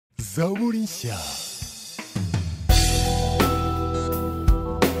Zaburisha.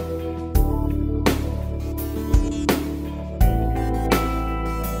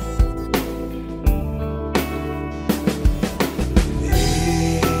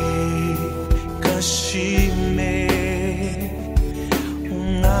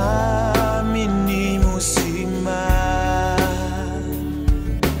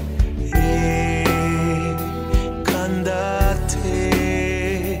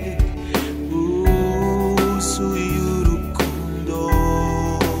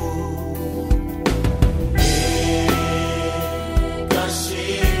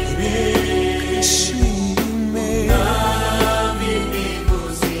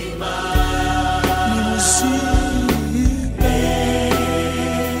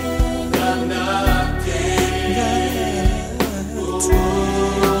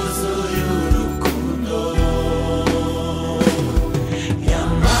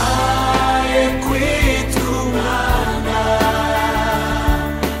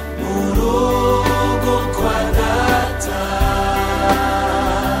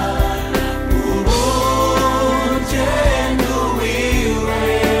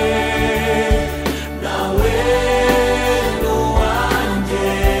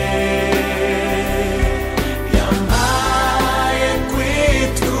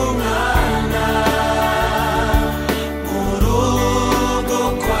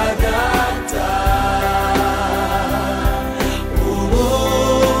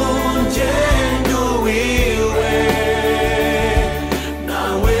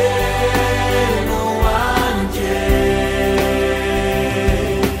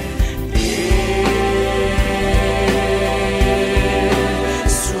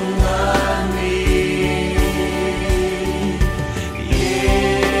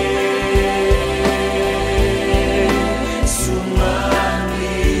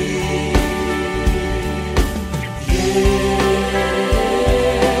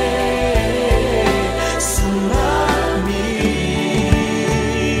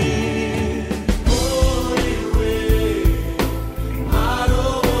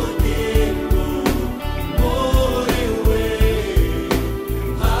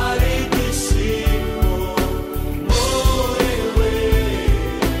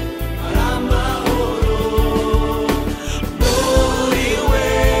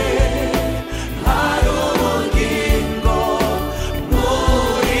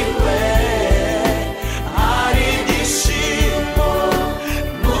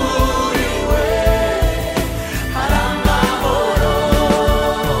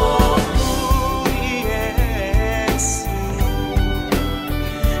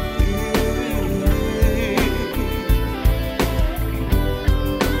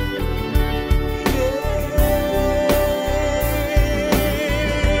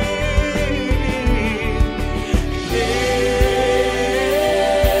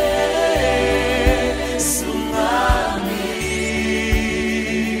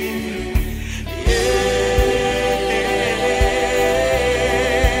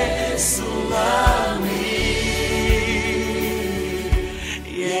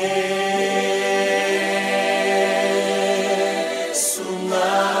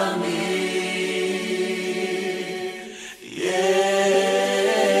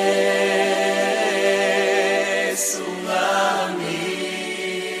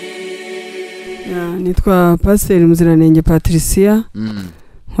 Nitwa Pasteur Muziranenge Patricia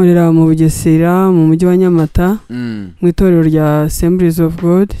nkorera mu Bugesera mu mujyi wa Nyamata mu itorero rya Assemblies of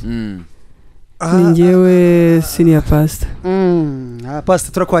God ningewe senior pastor.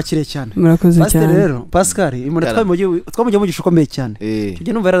 Pastor turakwakiriye cyane. Murakoze cyane. Pastor rero Pascal imuri twamujye mu gishukomeye cyane.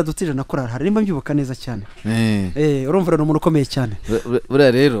 Tujye numva yaradutije na korara hari nimba mbyubuka neza cyane. Urumva rero umuntu ukomeye cyane.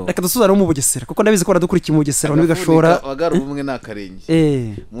 Bura rero reka dusuzana mu Bugesera kuko ndabizi ko radukurikiye mu Bugesera n'ibigashora wagara ubumwe nakarenge.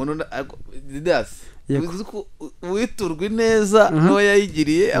 Umuntu Didas uzuko witurwa neza no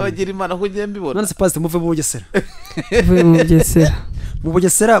yayigiriye abagira imana ko ngiye mbibona. None se Pastor muve mu Bugesera. Muve mu Bugesera. Mu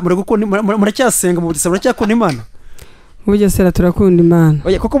Bugesera muracyasenga mu Bugesera muracyakunda imana. Mu Bugesera turakunda imana.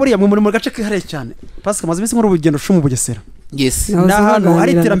 Oya koko buriya muri mu gace kihariye cyane. Pascal maze iminsi nk'urugendo cyo mu Bugesera. Yes. N'ahantu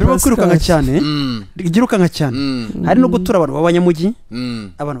hari iterambere bakwirukanka cyane. Rigirukanka cyane. Hari no gutura abantu b'abanyamujyi.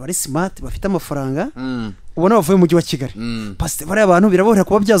 Abantu bari smart bafite amafaranga. Ubona bavuye mu mujyi wa Kigali. Pastor bari abantu birabohera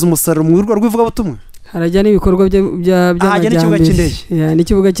kuba byaza umusaruro mu rwego rw'ivuga butumwa. Harajya n'ibikorwa by'amajyambere.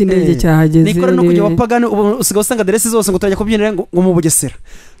 N'ikibuga cy'indege cyahageze. Nikora no kujya wapagana usigaye usanga aderesi zose ngo turajya kubyinira ngo mu Bugesera.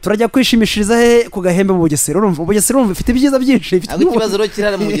 Turajya kwishimishiriza he ku Gahembe mu Bugesera. Urumva Bugesera urumva ifite ibyiza byinshi. Ako kibazo ro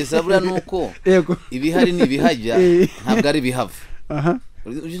kirara mu Bugesera bura nuko ibihari n'ibihajya ntabwo ari bihava.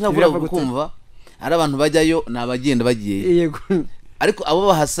 Uje ntabura kumva ari abantu bajyayo nabagenda bagiye. Yego. ariko abo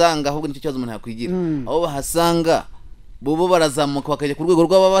bahasanga ahubwo nicyo kibazo umuntu yakwigira abo bahasanga bo barazamuka bakajya ku rwego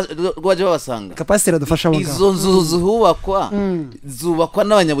rw'abaje babasanga kapasiteri adufasha abo ngabo izo nzu zubakwa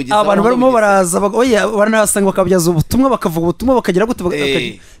n'abanyabugizi abantu barimo baraza oya baranahasanga bakabyaza ubutumwa bakavuga ubutumwa bakagira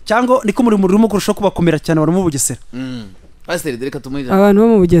gute cyangwa niko muri murimo kurusha kubakomera cyane barimo Bugesera pasiteri dereka tumujya abantu bo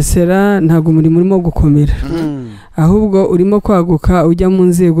mu Bugesera ntago umurimo urimo gukomera ahubwo urimo kwaguka ujya mu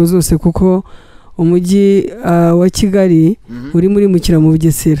nzego zose kuko umujyi wa Kigali uri muri mukira mu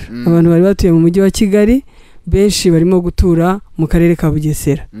Bugesera abantu bari batuye mu mujyi wa Kigali benshi barimo gutura mu karere ka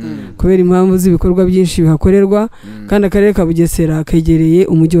Bugesera kubera impamvu z'ibikorwa byinshi bihakorerwa kandi akarere ka Bugesera kegereye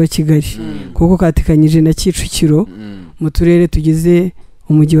umujyi wa Kigali kuko katikanyije na Kicukiro mu turere tugize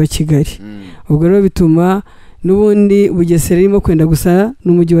umujyi wa Kigali ubwo rero bituma n'ubundi Bugesera irimo kwenda gusa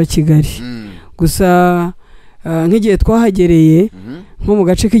n'umujyi wa Kigali gusa nk'igihe twahagereye nko mu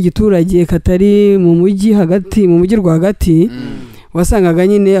gace k'igiturage katari mu mujyi hagati mu mujyi rwagati wasangaga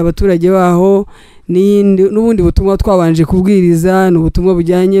nyine abaturage baho n'ubundi butumwa twabanje kubwiriza n'ubutumwa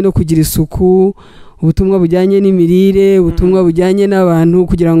bujyanye no kugira isuku ubutumwa bujyanye n'imirire ubutumwa bujyanye n'abantu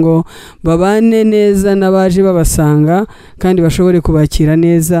kugira ngo babane neza n'abaje babasanga kandi bashobore kubakira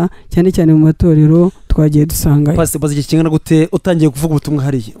neza cyane cyane mu matorero twagiye dusanga pastor bazi kingana gute utangiye kuvuga ubutumwa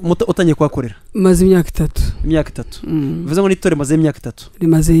hariye utangiye kwakorera maze imyaka 3 bivuze ngo nitore maze imyaka 3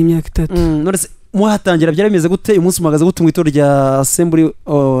 rimaze imyaka 3 none muhatangira byari bimeze gute uyu munsi magaze gutunga itorero rya Assembly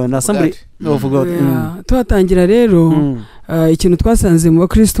na Assembly of God tuhatangira rero ikintu twasanze mu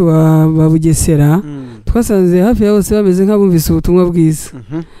bakristo ba Bugesera twasanze hafi ya bose bameze nk'abumvise ubutumwa bwiza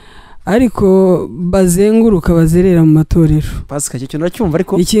ariko bazenguruka bazerera mu matorero pasika cyo kintu nacyumva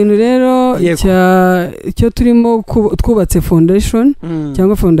ariko ikintu rero cyo turimo twubatse foundation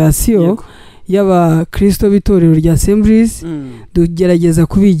cyangwa fondation y'abakristo b'itorero rya Assemblies dugerageza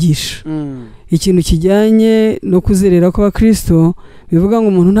kubigisha ikintu kijyanye no kuzerera kw'abakristo bivuga ngo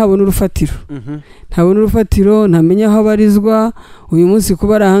umuntu ntabona urufatiro ntamenya aho abarizwa uyu munsi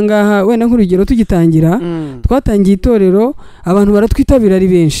kuba ari ahangaha wenda nk'urugero tugitangira twatangiye itorero abantu baratwitabira ari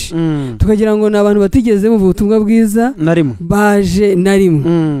benshi tukagira ngo ni abantu batigeze mu butumwa bwiza baje na rimwe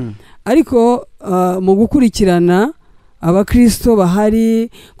ariko mu gukurikirana abakristo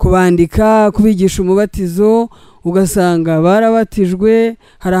bahari kubandika kubigisha umubatizo ugasanga barabatijwe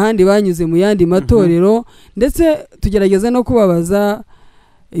hari ahandi banyuze mu yandi matorero ndetse tugerageza no kubabaza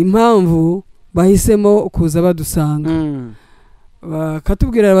impamvu bahisemo kuza badusanga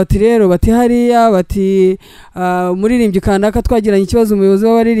bakatubwira bati rero bati hariya bati muririmbyi kanaka twagiranye ikibazo umuyobozi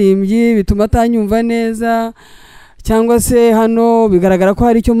w'abaririmbyi bituma atanyumva neza cyangwa se hano bigaragara ko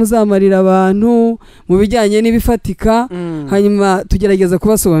hari icyo muzamarira abantu mu bijyanye n'ibifatika hanyuma tugerageza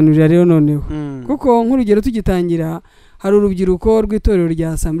kubasobanurira rero noneho kuko nk'urugero tugitangira hari urubyiruko rw'itorero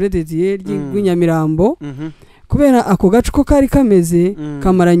rya Assemblée de Dieu rw'inyamirambo kubera ako gace ko kari kameze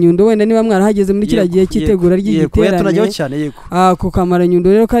kamaranyundo wenda niba mwarahageze muri kiriya gihe cy'itegura ry'igiterane ako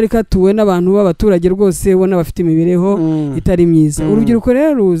kamaranyundo rero kari katuwe n'abantu b'abaturage rwose ubona bafite imibereho itari myiza urubyiruko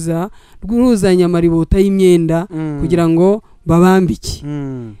rero ruzanye amaribota y'imyenda kugira ngo babambike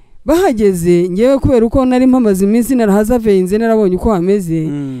bahageze ngewe kubera uko nari mpamaze iminsi narahazavenze narabonye uko hameze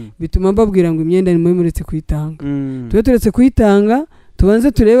bituma mbabwira ngo imyenda nimwe muretse kuyitanga tube turetse kuyitanga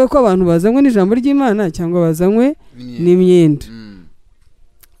tubanze turebe ko abantu bazanywe n'ijambo ry'Imana cyangwa bazanywe n'imyenda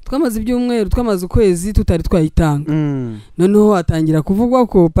twamaze ibyumweru twamaze ukwezi tutari twayitanga noneho hatangira kuvugwa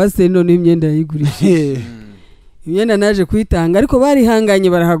ko pasiteri none imyenda yayigurishije imyenda naje kuyitanga ariko barihanganye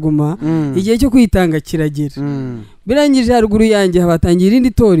barahaguma igihe cyo kuyitanga kiragera birangije haruguru yanjye habatangiye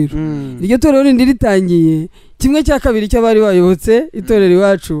irindi torero iryo torero rindi ritangiye kimwe cya kabiri cy'abari bayobotse itorero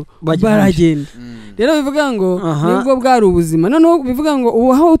iwacu baragenda rero bivuga ngo nibwo bwari ubuzima noneho bivuga ngo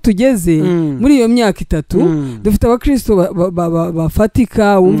ubu aho tugeze muri iyo myaka 3 dufite abakristo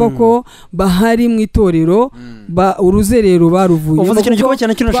bafatika wumva ko bahari mu itorero uruzerero baruvuye uvuze ikintu gikomeye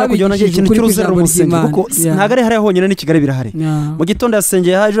cyane kino nshaka kujyana ikintu cy'uruzerero mu rusengero kuko ntago ari hariya honyine n'Ikigali birahari mu gitondo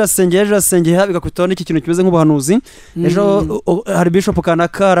yasengeye ejo yasengeye bigakwitaho n'iki kintu kimeze nk'ubuhanuzi ejo hari bishop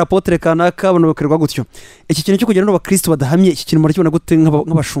kanaka apotre kanaka abantu bakerwa gutyo iki kintu cyo kugera n'abakristo badahamye iki kintu murakibona gute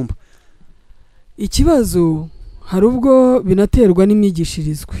nk'abashumba ikibazo hari ubwo binaterwa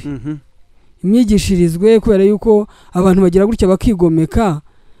n'imyigishirizwe imyigishirizwe kubera yuko abantu bagira gutya bakigomeka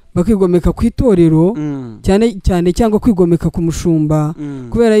ku itorero cyane cyangwa kwigomeka ku mushumba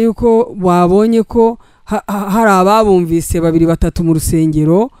kubera yuko wabonye ko hari ababumvise 2-3 mu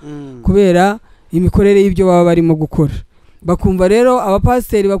rusengero kubera imikorere y'ibyo baba barimo gukora bakumva rero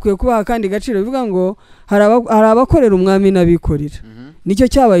abapasiteri bakwiye kubaha kandi gaciro bivuga ngo hari abakorera umwami n'abikorera nicyo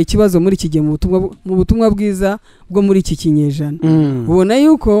cyabaye ikibazo muri iki gihe mu butumwa bwiza bwo muri iki kinyejana. Ubona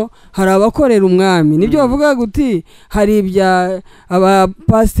yuko hari abakorera umwami, nibyo bavuga guti hari ibya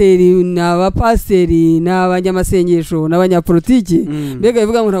abapasiteri n'abanyamasengesho n'abanyapolitiki, mbega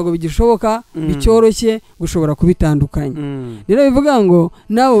bivuga ngo ntabwo bigishoboka bicyoroshye gushobora kubitandukanya. Rero bivuga ngo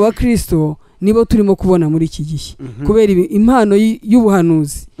nabo bakristo nibo turimo kubona muri iki gihe kubera impano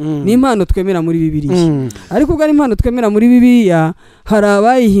y'ubuhanuzi ni impano twemera muri Bibiliya, ariko ubwo ari impano twemera muri Bibiliya hari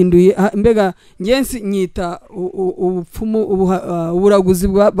abayihinduye, mbega ngensi nyita ubupfumu uburaguzi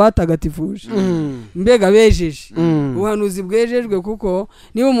batagatifuje, mbega bejeje ubuhanuzi bwejejwe. Kuko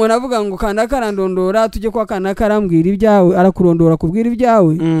niba umuntu avuga ngo kanaka arandondora tujye kwa kanaka arambwira ibyawe, arakurondora kubwira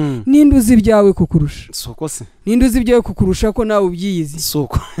ibyawe, n'induzi ibyawe kukurusha soko se, n'induzi ibyawe kukurusha ko nawe ubyiyizi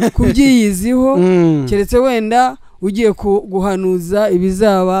soko kubyiyiziho, keretse wenda ugiye guhanuza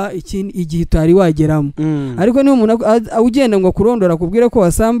ibizaba igihe utari wageramo. Ariko niba umuntu ugenda ngo kurondora kubwire ko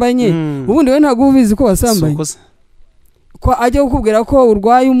wasambanye, ubundi we ntabwo ubizi ko wasambanye, ko ajya kukubwira ko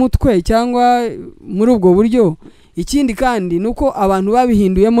urwaye umutwe cyangwa muri ubwo buryo. Ikindi kandi nuko abantu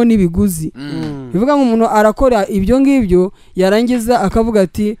babihinduyemo n'ibiguzi, bivuga ngo umuntu arakora ibyo ngibyo yarangiza akavuga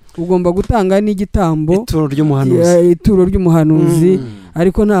ati ugomba gutanga n'igitambo, ituro ry'umuhanuzi,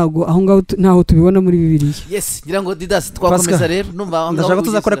 ariko ntago aho ngaho ntaho tubibona muri Bibiliya. Yes, ngira ngo Didas twakomeza rero numva ndashaka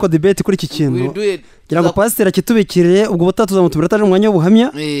tuzakora ko debate kuri iki kintu, ngira ngo pastor akitubikiriye ubwo butatu tuzamutumira taje mu mwanya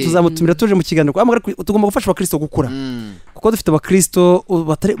w'ubuhamya, tuzamutumira tuje mu kiganiro, tugomba gufasha abakristo gukura, kuko dufite abakristo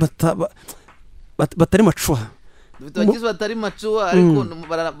batari macuha, dufite abagizi batari macuwa ariko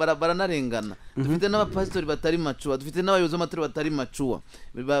baranarengana, dufite n'abapasitori batari macuwa, dufite n'abayobozi b'amatorero batari macuwa,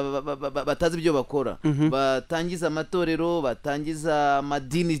 batazi ibyo bakora, batangiza amatorero, batangiza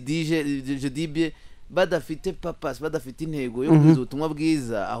amadini dije badafite purpose, badafite intego yo kuza ubutumwa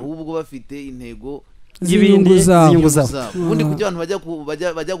bwiza, ahubwo bafite intego z'inyungu zabo. Ubundi kugira abantu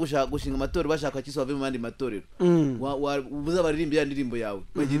bajya gushinga amatorero bashaka kiso bave mu bandi matorero, uzabaririmba ya ndirimbo yawe,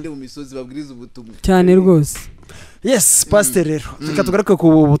 bagende mu misozi babwiriza ubutumwa cyane rwose. Yes, pastor rero reka tugaruke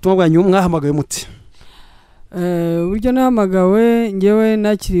ku butumwa bwanyu mwahamagaye muti. Buryo nahamagawe ngewe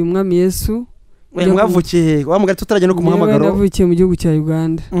nakiriye umwami Yesu. Mwavukiye wamugari tutarajya no kumuhamagaro? Navukiye mu gihugu cya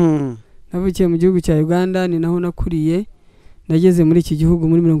Uganda. Navukiye mu gihugu cya Uganda, ni naho nakuriye. Nageze muri iki gihugu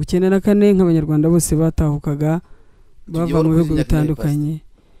muri 1994 nk'abanyarwanda bose batahukaga bava mu bihugu bitandukanye.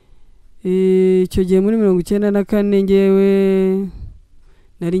 Icyo gihe muri 1994 ngewe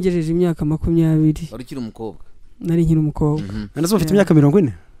nari ngejeje imyaka 20. Wari ukiri umukobwa? Nari nkiri umukobwa. Nazo ufite imyaka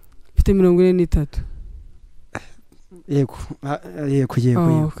 40? Mfite 43. Yego.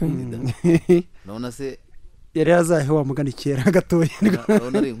 None se yari azahe wa mugani kera gatoya,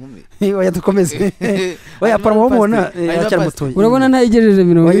 none ari inkumi. Oya dukomeze. Oya paramo mubona cyane mutoye. Urabona ntayigejeje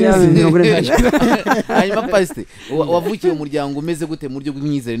 40. Hanyuma pastor wavukiye mu muryango umeze gute mu buryo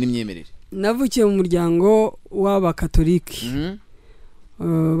bw'imyizere n'imyemerere? Navukiye mu muryango w'abakatoliki.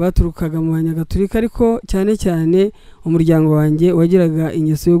 Baturukaga mu banyagatolika, ariko cyane cyane umuryango wanjye wagiraga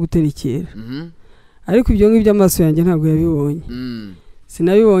ingeso yo guterekera. Ariko ibyo ngibyo amaso yanjye ntabwo yabibonye.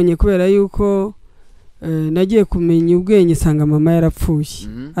 Sinabibonye kubera yuko nagiye kumenya ubwenge sanga mama yarapfuye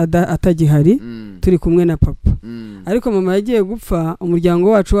atagihari, turi kumwe na papa. Ariko mama yagiye gupfa, umuryango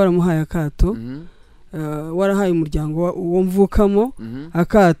wacu waramuhaye akato, warahaye umuryango wo mvukamo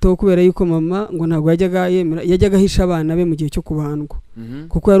akato, kubera yuko mama ngo ntabwo yajyaga ahisha abana be mu gihe cyo kubandwa,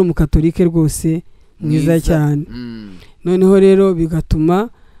 kuko yari umukatolike rwose mwiza cyane. Noneho rero bigatuma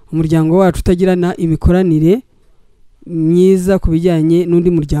umuryango wacu utagirana imikoranire myiza ku bijyanye n'undi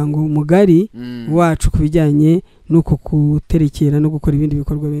muryango mugari wacu ku bijyanye nuko kuterekera no gukora ibindi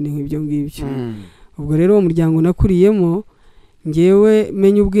bikorwa bene nk'ibyo ngibyo. Ubwo rero umuryango nakuriyemo ngewe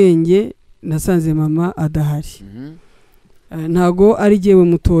menye ubwenge nasanze mama adahari. Ntago ari jewe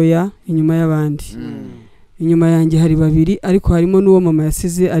mutoya inyuma y'abandi. Inyuma yanjye hari babiri, ariko harimo n'uwo mama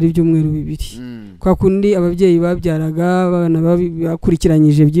yasize ari byumweru 2. Kwa kundi ababyeyi babyaraga abana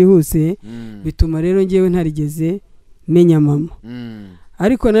bakurikiranyije byihuse, bituma rero ngewe ntarigeze menya mama.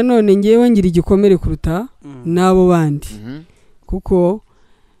 Ariko nanone ngewe ngira igikomere kuruta nabo bandi, kuko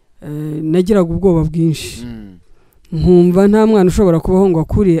nagiraga ubwoba bwinshi, nkumva nta mwana ushobora kubaho ngo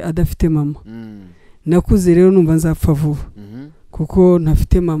akure adafite mama. Nakuze rero numva nzapfa vuba, kuko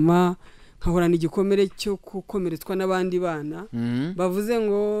ntafite mama, nkahorana igikomere cyo gukomeretswa n'abandi bana. Bavuze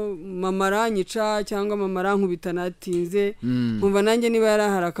ngo mama aranyica cyangwa mama arankubita natinze, nkumva nanjye niba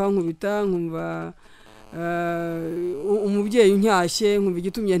yarahara akankubita, nkumva umubyeyi uncyashye, nkumva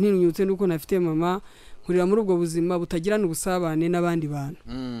igitumye ntinyutse nuko nafite mama. nkurira muri ubwo buzima butagirana ubusabane n'abandi bantu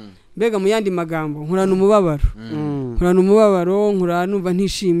mbega mu yandi magambo nkurana umubabaro nkurana numva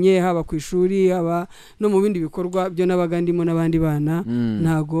ntishimye haba ku ishuri haba no mu bindi bikorwa byo nabaga ndimo n'abandi bana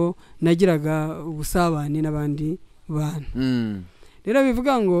ntago nagiraga ubusabane n'abandi bana rero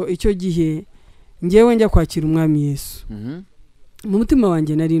bivuga ngo icyo gihe ngewe njya kwakira umwami Yesu mu mutima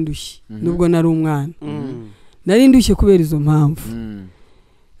wanjye nari ndushye nubwo nari umwana nari ndushye kubera izo mpamvu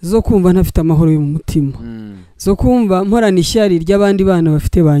zo kumva ntafite amahoro yo mu mutima zo kumva mporana ishyari ry'abandi bana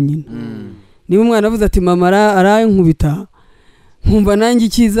bafite ba nyina niba umwana avuze ati mama arankubita nkumva nanjye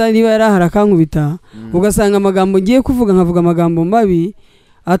icyiza niba yarahara akankubita ugasanga amagambo ngiye kuvuga nkavuga amagambo mabi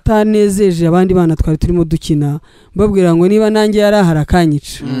atanezeje abandi bana twari turimo dukina mbabwira ngo niba nanjye yarahara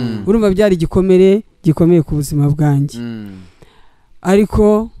akanyica urumva byari igikomere gikomeye ku buzima bwanjye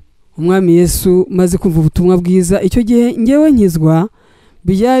ariko umwami Yesu maze kumva ubutumwa bwiza icyo gihe ngewe nkizwa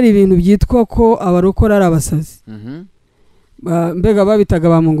byari ibintu byitwa ko abarokora ari abasazi mbega babitaga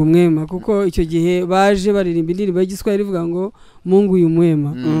ba Mungu mwema kuko icyo gihe baje baririmba indirimbo y'igiswahili ivuga ngo Mungu uyu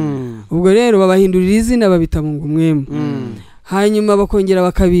mwema ubwo rero babahindurira izina babita Mungu mwema hanyuma bakongera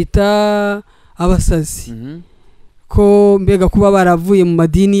bakabita abasazi ko mbega kuba baravuye mu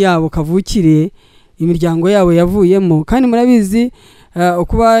madini yabo kavukire imiryango yabo yavuyemo kandi murabizi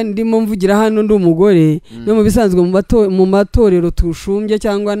kuba ndimo mvugira hano ndi umugore no mu bisanzwe mu matorero tushumbye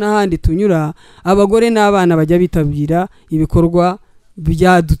cyangwa n'ahandi tunyura abagore n'abana bajya bitabira ibikorwa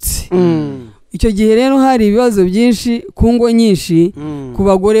byadutse icyo gihe rero hari ibibazo byinshi ku ngo nyinshi ku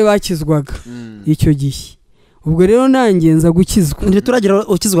bagore bakizwaga icyo gihe ubwo rero nanjye nza gukizwa turagira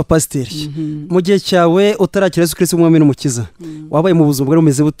ukizwa pasiteri mu gihe cyawe utarakira Yesu Kristo umwami n'umukiza wabaye mu buzima bwari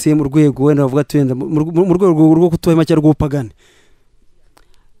bumeze bute mu rwego wenda bavuga twenda mu rwego rwo kutubaha cyangwa rw'ubupagani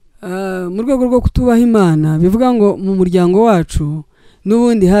mu rwego rwo kutubaha Imana bivuga ngo mu muryango wacu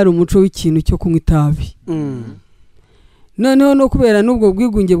n'ubundi hari umuco w'ikintu cyo kunywa itabi noneho no kubera n'ubwo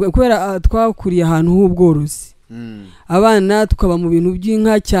bwigunge kubera twakuriye ahantu h'ubworozi abana tukaba mu bintu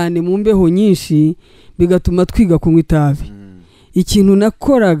by'inka cyane mu mbeho nyinshi bigatuma twiga kunywa itabi ikintu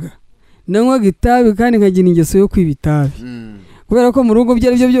nakoraga nanywaga itabi kandi nkagira ingeso yo kwiba itabi kubera ko mu rugo byo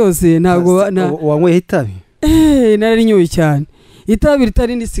aribyo byose ntabwo wanyweye itabi nararinyoye cyane itabi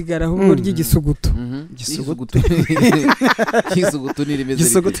ritari ndisigara ahubwo ry'igisuguto igisuguto ni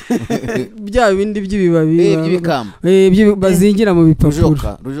rimeze bya bindi by'ibibabi by'ibikamba bazingira mu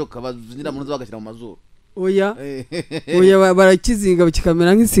bipapuro rujoka bazingira mu nzu bagashyira mu mazuru oya barakizinga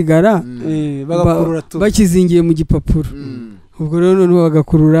kikamera nk'isigara bakizingiye mu gipapuro ubwo rero noneho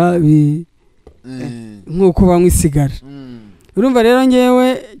bagakurura nk'uko banywa isigara urumva rero ngewe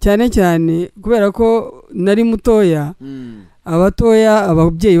cyane cyane kubera ko nari mutoya abatoya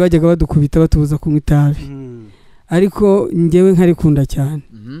ababyeyi bajyaga badukubita batubuza kunywa itabi ariko ngewe nkarikunda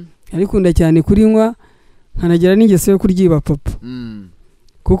cyane kurinywa nkanagira n'ingeso yo kuryiba papa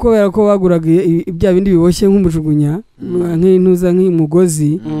kuko kubera ko baguraga ibya bindi biboshye nk'umujugunya nk'intuza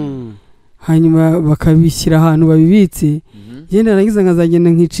nk'umugozi hanyuma bakabishyira ahantu babibitse genda nagize nkazagenda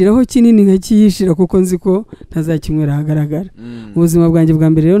nkiciraho kinini nkakiyishira kuko nzi ko ntazakinywera ahagaragara mu buzima bwanjye bwa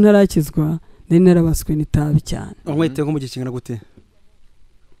mbere rero ntarakizwa nari narabaswe n'itabi cyane nko mu gihe kingana gute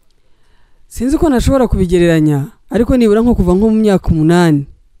sinzi ko nashobora kubigereranya ariko nibura nko kuva nko mu myaka 8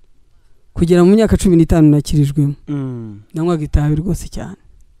 kugera mu myaka 15 nakirijwemo nanywaga itabi rwose cyane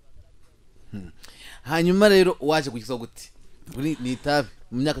hanyuma rero waje gukizwa gute ni itabi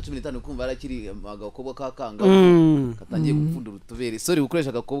mu myaka 15 ukumva arakiri agakobwa kakanga katangiye gupfundura utubere sorry gukoresha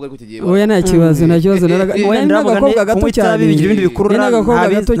agakobwa ariko kigiye oya nta kibazo n'agakobwa gato cyane bigira ibindi bikurura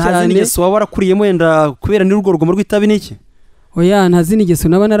nta n'ingeso waba warakuriyemo wenda kubera n'urwo rugomo rw'itabi n'iki oya nta zindi ngeso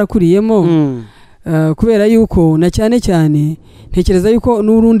naba narakuriyemo kubera yuko na cyane cyane ntekereza yuko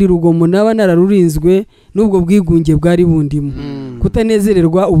n'urundi rugomo naba nararurinzwe n'ubwo bwigunge bwari bundimo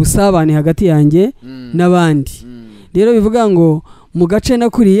kutanezererwa ubusabane hagati yanjye n'abandi rero bivuga ngo mu gace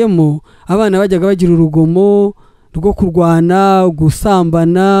nakuriyemo abana bajyaga bagira urugomo rwo kurwana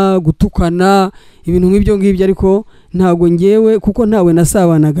gusambana gutukana ibintu nk'ibyo ngibyo ariko ntago ngewe kuko ntawe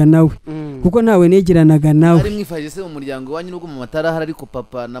nasabanaga nawe kuko ntawe negeranaga nawe ari mwifashije se mu muryango wanyu n'ubwo mu matara hari ariko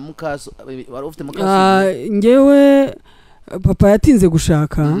papa na mukaso wari ufite mukaso ngewe papa yatinze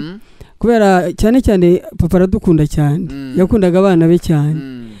gushaka kubera cyane cyane papa aradukunda cyane yakundaga abana be cyane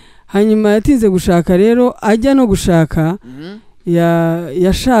hanyuma yatinze gushaka rero ajya no gushaka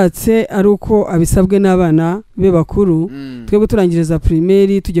yashatse ari uko abisabwe n'abana be bakuru twebwe turangiriza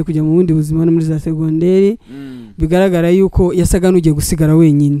primaire tujye kujya mu bundi buzima no muri za segonderi bigaragara yuko yasaga n'ugiye gusigara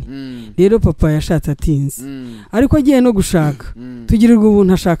wenyine rero papa yashatse atinze ariko agiye no gushaka tugirirwa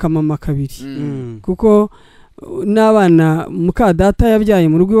ubuntu ashaka mama kabiri kuko n'abana muka data yabyaye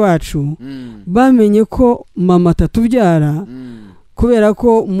mu rugo iwacu bamenye ko mama atatubyara kubera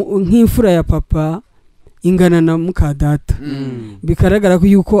ko nk'imfura ya papa ingana na muka data bigaragara ko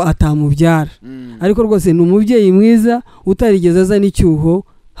yuko atamubyara ariko rwose ni umubyeyi mwiza utarigeze azana icyuho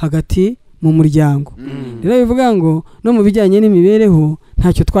hagati mu muryango rero bivuga ngo no mu bijyanye n'imibereho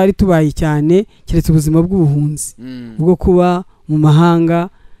ntacyo twari tubaye cyane keretse ubuzima bw'ubuhunzi bwo kuba mu mahanga.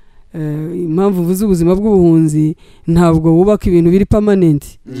 Impamvu mvuze ubuzima bw'ubuhunzi ntabwo wubaka ibintu biri permanent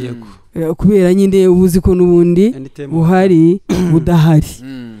kubera nyine ubuzi ko n'ubundi buhari budahari.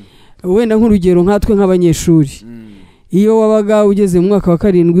 Wenda nk'urugero nkatwe nk'abanyeshuri iyo wabaga ugeze mu mwaka wa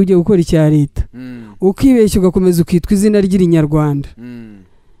 7 ugiye gukora icya leta ukibeshya ugakomeza ukitwa izina ry'Inyarwanda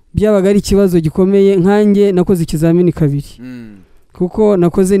byabaga ari ikibazo gikomeye. Nkanjye nakoze ikizamini 2 kuko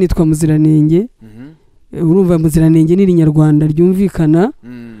nakoze nitwa Muziranenge. Urumva Muziranenge ni Inyarwanda ryumvikana.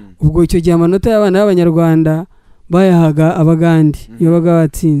 Ubwo icyo gihe amanota y'abana b'Abanyarwanda bayahaga Abagande iyo baga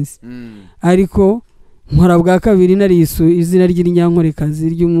batsinze ariko nkora bwa 2 nari izina ry'Inyankorekazi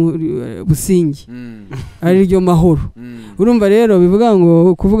ry'Ubusingi ari ryo Mahoro. Urumva rero bivuga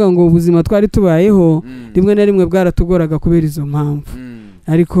ngo kuvuga ngo ubuzima twari tubayeho rimwe na rimwe bwaratugoraga kubera izo mpamvu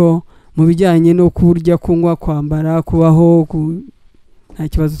ariko mu bijyanye no kurya kunywa kwambara kubaho nta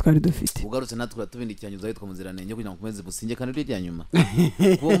kibazo twari dufite. Ugarutse natwe tubindikiranyuza yitwa Muziranenge kugira ngo komeze Businge kandi uri ryanyuma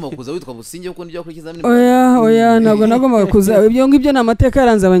kuba kuza witwa Businge uko ndyo kuri kizamini. Oya ntabwo nagomba kuza ibyo ngibyo n'amateka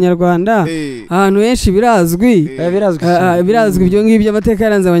yaranze Abanyarwanda ahantu henshi birazwi ibyo ngibyo amateka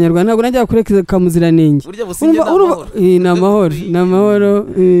yaranze Abanyarwanda ntabwo najya kureka Muziranenge n'amahoro.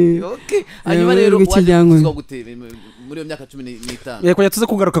 Okay hanyuma rero wajya gutera muri iyo myaka 15 yego tuze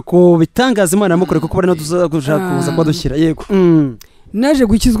kugaruka ku bitangaza Imana yamukore kuko bari no tuzagushaka kuza kwadushyira yego. Naje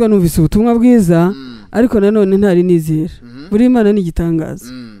gukizwa numvise ubutumwa bwiza ariko nanone ntari nizera buri Imana ni igitangaza.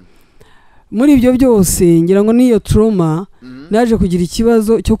 Muri ibyo byose ngira ngo niyo trauma naje kugira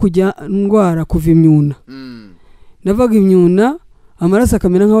ikibazo cyo kujya ndwara kuva imyuna. Navaga imyuna amaraso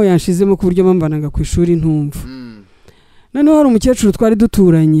akamera nkaho yanshizemo ku buryo mbanaga ku ishuri ntumva. Noneho hari umukecuru twari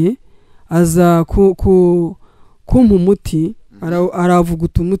duturanye aza kumpa umuti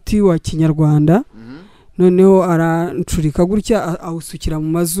aravuguta umuti wa Kinyarwanda noneho arancurika gutya awusukira mu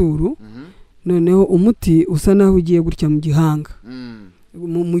mazuru noneho umuti usa naho ugiye gutya mu gihanga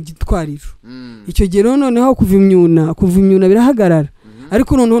mu gitwariro. Icyo gihe noneho kuva imyuna birahagarara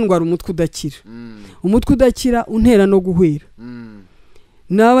ariko noneho ndwara umutwe udakira untera no guhwera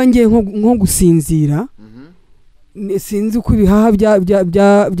naba ngiye nko gusinzira sinzi uko ibihaha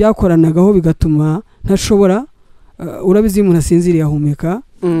byakoranagaho bigatuma ntashobora urabizi umuntu asinziriye ahumeka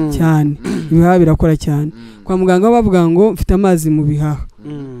cyane ibihaha birakora cyane. Kwa muganga bavuga ngo mfite amazi mu bihaha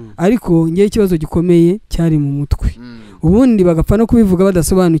ariko ngiye ikibazo gikomeye cyari mu mutwe ubundi bagapfa no kubivuga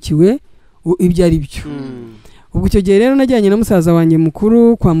badasobanukiwe ibyo ari byo. Ubwo icyo gihe rero najyanye na musaza wanjye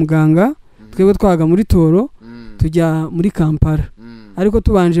mukuru kwa muganga twebwe twaga muri Toro tujya muri Kampala ariko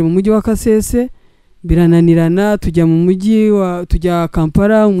tubanje mu mujyi wa Kasese birananirana tujya mu mujyi tujya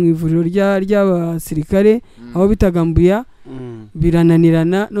Kampala mu ivuriro ry'abasirikare aho bitagambuya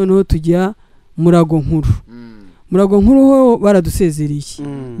birananirana noneho tujya Murago nkuru ho baradusezereye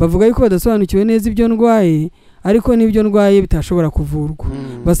bavuga yuko badasobanukiwe neza ibyo ndwaye ariko n'ibyo ndwaye bitashobora kuvurwa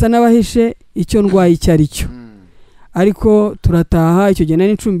basa n'abahishe icyo ndwaye icyo ari cyo ariko turataha. Icyo gihe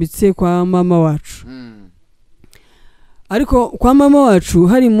nari ncumbitse kwa mama wacu ariko kwa mama wacu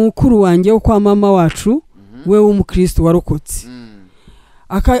hari mukuru wanjye wo kwa mama wacu we w'umukristo warokotse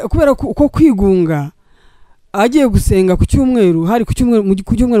kubera uko kwigunga agiye gusenga ku cyumweru hari ku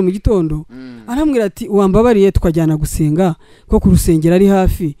cyumweru mu gitondo arambwira ati wambabariye tukajyana gusenga ko ku rusengero ari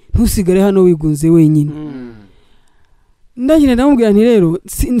hafi ntusigare hano wigunze wenyine. Ndagire ndamubwira nti rero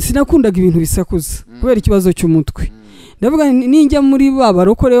sinakundaga ibintu bisakuza kubera ikibazo cy'umutwe. Ndavuga ninjya muri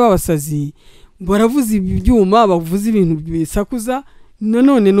babarokore b'abasazi baravuza ibyuma bavuza ibintu bisakuza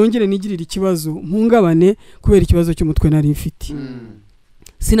nanone nongere nigirira ikibazo mpungabane kubera ikibazo cy'umutwe nari mfite.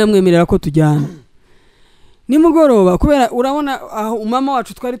 Sinamwemerera ko tujyana nimugoroba kubera urabona mama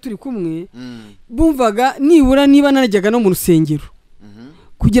wacu twari turi kumwe bumvaga nibura niba narajyaga no mu rusengero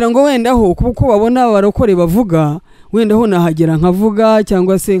kugira ngo wenda ho kuko babona abarokore bavuga wenda ho nahagera nkavuga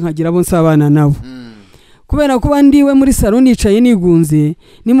cyangwa se nkagira abo nsabana nabo kubera ko bandiwe muri salon nicaye nigunze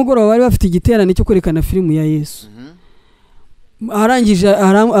nimugoroba bari bafite igiterane cyo kwerekana filmu ya Yesu. Arangije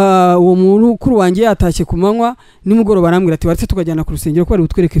uwo muntu kuri wanjye yatashye ku manywa nimugoroba arambwira ati waretse tukajyana ku rusengero ko bari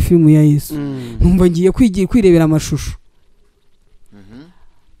butwereke filmu ya Yesu. Numva ngiye kwirebera amashusho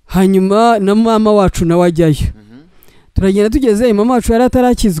hanyuma na mama wacu nawe ajyayo turagenda tugezeyo mama wacu yari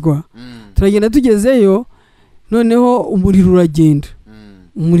atarakizwa turagenda tugezeyo noneho umuriro uragenda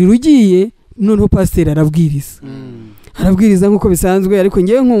umuriro ugiye noneho pasiteri arabwiriza nk'uko bisanzwe, ariko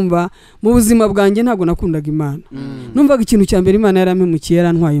ngewe nkumva mu buzima bwanjye ntabwo nakundaga Imana. Numvaga ikintu cya mbere Imana yarampemukiye,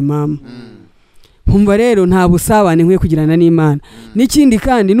 yarantwaye mama. Nkumva rero nta busabane nkwiye kugirana n'Imana, n'ikindi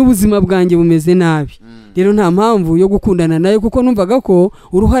kandi n'ubuzima bwanjye bumeze nabi, rero nta mpamvu yo gukundana nayo, kuko numvaga ko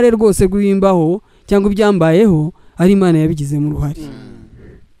uruhare rwose rw'imbaho cyangwa ibyambayeho ari Imana yabigizemo uruhare.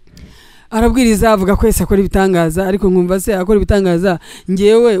 Arabwiriza avuga ko Yesu akora ibitangaza, ariko nkumva se akora ibitangaza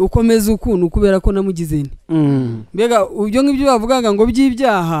ngewe ukomeza ukuntu kubera ko namugize nti. Mbega ibyo ngibyo bavugaga ngo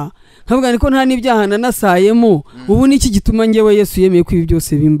by'ibyaha, nkavuga niko nta n'ibyaha nanasayemo, ubu niki gituma ngewe Yesu yemeye ko ibi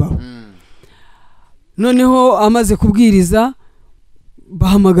byose bimbaho. Noneho amaze kubwiriza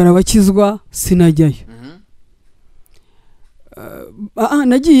bahamagara abakizwa, sinajyayo.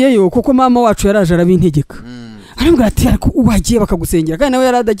 Nagiyeyo kuko mama wacu yaraje arabintegeka. Arambwira ati ariko wagiye bakagusengera, kandi nawe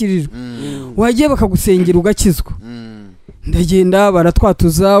yaradakijijwe. Wagiye bakagusengera ugakizwa. Ndagenda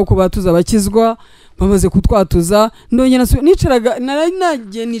baratwatuza, uko batuza abakizwa, bamaze kutwatuza ndongera nicaraga,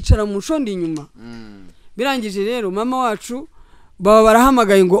 nagiye nicara mu shondi inyuma. Birangije rero mama wacu baba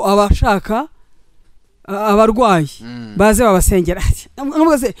barahamagaye ngo abashaka abarwayi baze babasengera.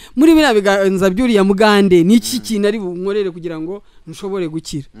 Nkamugaze muri bina biganza byuriya mugande niki kintu ari bunkorere kugira ngo nshobore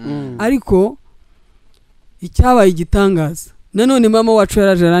gukira. Ariko icyabaye igitangaza, nanone mama wacu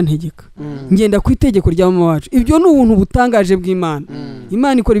yaraje arantegeka, ngenda ku itegeko rya mama wacu. Ibyo ni ubuntu butangaje bw'Imana.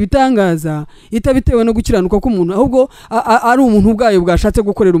 Imana ikora ibitangaza itabitewe no gukiranuka k'umuntu, ahubwo ari umuntu ubwayo bwashatse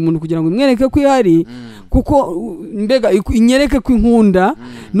gukorera umuntu kugira ngo imwereke ko ihari, kuko mbega inyereke ko inkunda,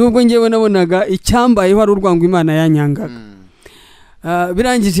 nubwo ngewe nabonaga icyambayeho ari urwango Imana yanyangaga.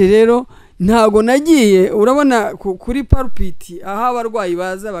 Birangije rero ntago nagiye, urabona kuri pulpit aho abarwayi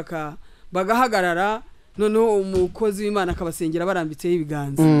baza bagahagarara, noneho umukozi w'Imana akabasengera barambitseho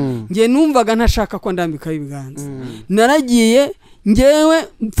ibiganza. Ngiye numvaga ntashaka ko ndambikaho ibiganza. Naragiye ngewe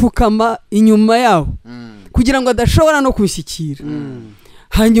mpfukama inyuma yabo kugira ngo adashobora no kunshyikira.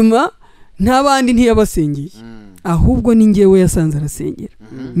 Hanyuma ntabandi ntiyabasengeye, ahubwo ni ngewe yasanze arasengera.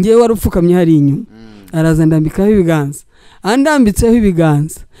 Ngewe wari upfukamye hari inyuma, araza ndambikaho ibiganza. Andambitseho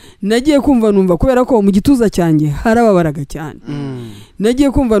ibiganza nagiye kumva numva, kubera ko mu gituza cyanjye harababaraga cyane.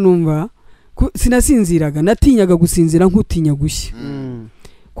 Nagiye kumva numva sinasinziraga, natinyaga gusinzira nk'utinya gushya.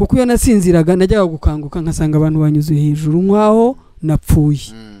 Kuko iyo nasinziraga najyaga gukanguka nkasanga abantu banyuze hejuru nk'aho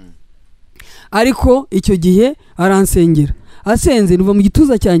napfuye. Ariko icyo gihe aransengera, asenze nuva mu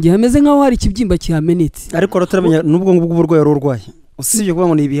gituza cyanjye hameze nk'aho hari ikibyimba kihamenetse. Ariko rutaramenya nubwo ngubwo uburwayi urwaye, usibye kuvuga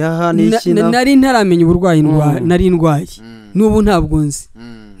ngo ni ibihaha n'iki nari ntaramenya uburwayi nari ndwaye, n'ubu ntabwo nzi,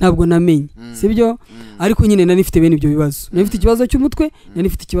 ntabwo namenye, sibyo. Ariko nyine nari mfite bene ibyo bibazo, nari mfite ikibazo cy'umutwe, nari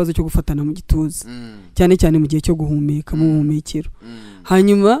mfite ikibazo cyo gufatana mu gituza, cyane cyane mu gihe cyo guhumeka mu buhumekero.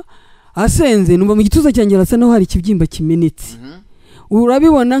 Hanyuma asenze numva mu gituza cyanjye rasa naho hari ikibyimba kimenetse.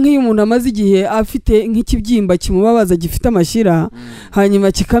 Urabibona nk'iyo umuntu amaze igihe afite nk'ikibyimba kimubabaza gifite amashyira,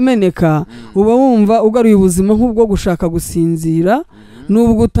 hanyuma kikameneka, uba wumva ugaruye ubuzima nk'ubwo gushaka gusinzira,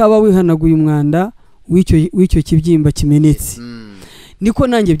 nubwo utaba wihanaguye umwanda w'icyo kibyimba kimenetse. Niko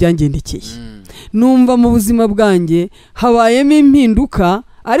nanjye byangendekeye. Numva mu buzima bwanjye habayemo impinduka,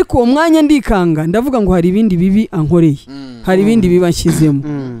 ariko uwo mwanya ndikanga, ndavuga ngo hari ibindi bibi ankoreye, hari ibindi bibi anshyizemo.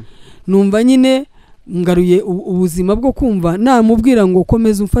 Numva nyine ngaruye ubuzima bwo kumva namubwira ngo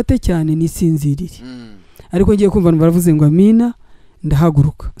komeza umfate cyane nisinzirire. Ariko ngiye kumva baravuze ngo amina,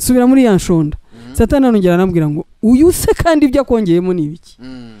 ndahaguruka subira muri ya nshonda. Satani anongera anambwira ngo uyu se kandi ibyo akongeyemo ni ibiki.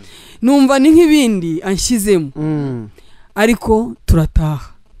 Numva ni nk'ibindi anshyizemo. Ariko turataha,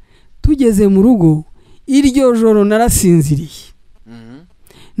 tugeze mu rugo iryo joro narasinziriye.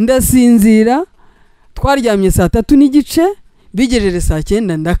 Ndasinzira, twaryamye 3:30, bigejeje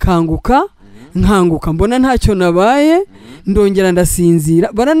 9 ndakanguka, nkanguka mbona ntacyo nabaye, ndongera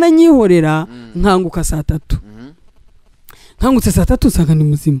ndasinzira, barananyihorera, nkanguka 3. Nkangutse 3 usanga ni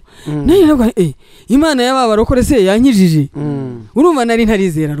muzima. Nayo nabwo Imana y'ababarokore se yankijije. Urumva nari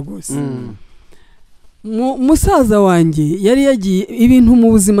ntarizera rwose. Musaza wanjye yari yagiye ibintu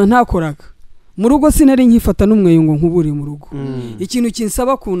mu buzima ntakoraga. Mu rugo sinari nkifata n'umweyo ngo nkubure mu rugo. Ikintu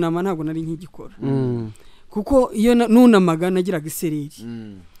kinsaba kunama ntabwo nari nkigikora. Kuko iyo nunamaga nagiraga isereri.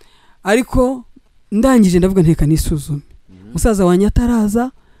 Ariko ndangije ndavuga nteka nisuzume. Musaza wanjye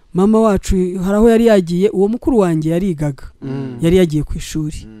ataraza, mama wacu haraho yari yagiye, uwo mukuru wanjye yarigaga. Yari yagiye ku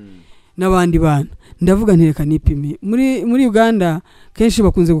ishuri. N'abandi bana. Ndavuga ntireka nipime. Muri Uganda kenshi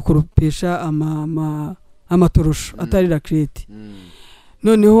bakunze gukoropesha amatorosho atari raclette.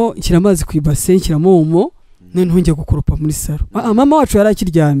 Noneho nshyira amazi ku ibase, nshyiramo omo, noneho njya gukoropa muri saro. Mama wacu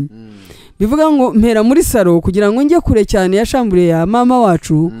yarakiryamye. Bivuga ngo mpera muri saro kugira ngo njye kure cyane ya shambure ya mama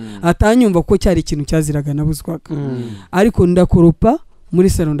wacu, atanyumva ko cyari ikintu cyaziraga nabuzwaga. Ariko ndakoropa muri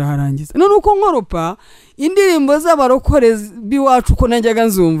salo ndaharangiza none uko nkoropa indirimbo z'abarokore biwacu ko najyaga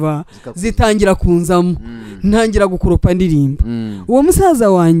nzumva zitangira kunzamo ntangira gukoropa ndirimbo uwo musaza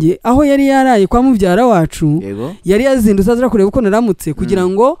wanjye aho yari yaraye kwa mubyara wacu yari yazindutse aza kureba uko naramutse kugira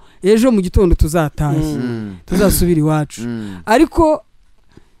ngo ejo mu gitondo tuzatahe tuzasubira iwacu ariko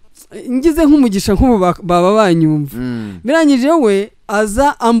ngize nk'umugisha nk'ubu baba banyumva birangije we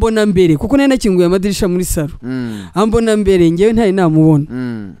aza ambona mbere kuko nari nakinguye amadirisha muri salo ambona mbere ngewe ntari namubona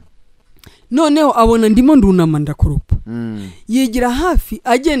noneho abona ndimo ndunama ndakoropa yigira hafi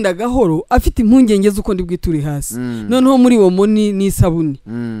agenda gahoro afite impungenge z'uko ndi bwiture hasi noneho muri uwo moni n'isabuni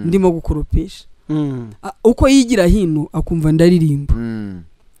ndimo gukoropesha uko yigira hino akumva ndaririmba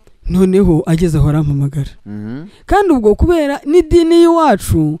noneho ageze aho arampamagara kandi ubwo kubera n'idini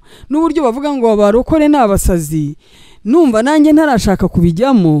y'iwacu n'uburyo bavuga ngo abarokore n'abasazi numva nanjye ntarashaka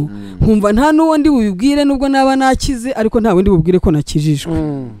kubijyamo nkumva nta n'uwo ndi bubibwire nubwo naba nakize ariko nta wundi bubwire ko nakijijwe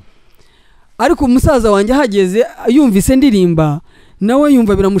ariko umusaza wanjye ahageze yumvise ndirimba nawe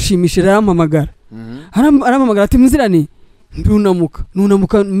yumva biramushimishije arampamagara ati muzirane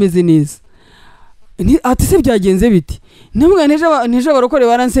ntunamuka meze neza ati se byagenze biti ntabwo nteje abarokore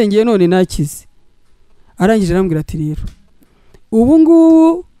baransengeye none nakize arangije arambwira ati rero ubu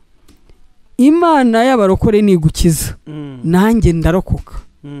ngubu imana y'abarokore nigukiza nanjye ndarokoka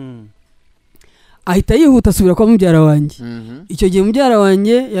ahita yihuta asubira kwa mubyara wanjye icyo gihe mubyara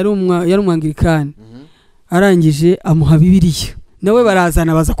wanjye yari umwangirikani arangije amuha bibiliya nawe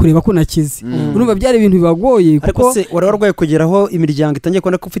barazana baza kureba ko nakize urumva byari ibintu bibagoye kuko se wari warwaye kugeraho imiryango itangiye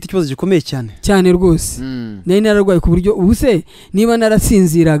kubona ko ufite ikibazo gikomeye cyane rwose nari nararwaye ku buryo ubu se niba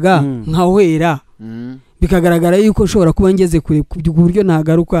narasinziraga nkahwera bikagaragara yuko nshobora kuba ngeze kure ku buryo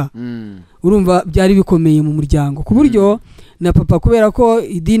nagaruka urumva byari bikomeye mu muryango ku buryo na papa kubera ko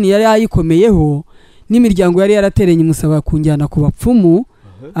idini yari ayikomeyeho n'imiryango yari yarateranye imusaba kunjyana ku bapfumu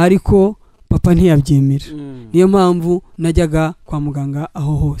ariko papa ntiyabyemera niyo mpamvu najyaga kwa muganga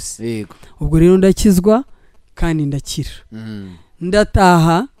aho hose ubwo rero ndakizwa kandi ndakira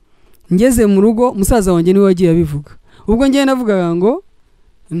ndataha ngeze mu rugo musaza wanjye niwe wagiye abivuga ubwo ngiye navugaga ngo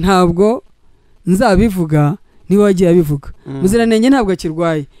ntabwo nzabivuga niwe wagiye abivuga muziranenge ntabwo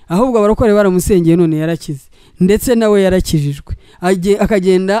akirwaye ahubwo abarokore baramusengeye none yarakize ndetse nawe yarakijijwe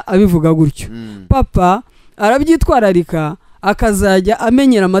akagenda abivuga gutyo papa arabyitwararika akazajya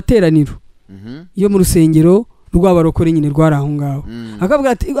amenyera amateraniro yo mu rusengero rw'abarokore nyine rwari aho ngaho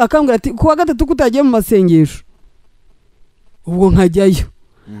akambwira ati kuwa gatatu kutagiye mu masengesho ubwo nkajyayo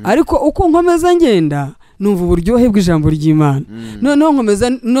ariko uko nkomeza ngenda numva uburyohe bw'ijambo ry'Imana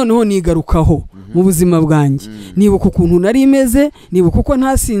noneho nigarukaho mu buzima bwanjye nibuka ukuntu nari imeze nibuka uko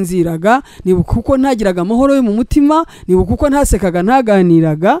ntasinziraga nibuka uko ntagiraga amahoro yo mu mutima nibuka uko ntasekaga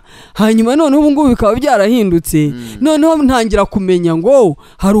ntaganiraga hanyuma noneho ubu ngubu bikaba byarahindutse noneho ntangira kumenya ngo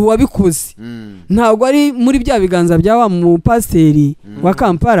hari uwabikoze ntabwo ari muri bya biganza bya wa mupasiteri wa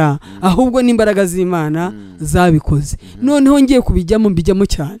Kampala ahubwo n'imbaraga z'Imana zabikoze noneho ngiye kubijyamo mbijyamo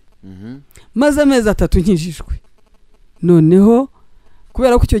cyane maze amezi 3 nkijijwe noneho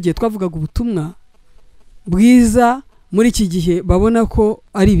kubera ko icyo gihe twavugaga ubutumwa bwiza muri iki gihe babona ko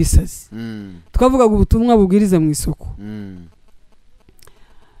ari ibisazi twavugaga ubutumwa bubwiriza mu isoko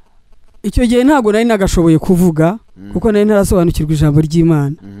icyo gihe ntabwo nari nagashoboye kuvuga kuko nari ntarasobanukirwa ijambo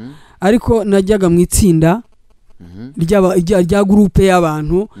ry'Imana ariko najyaga mu itsinda rya groupe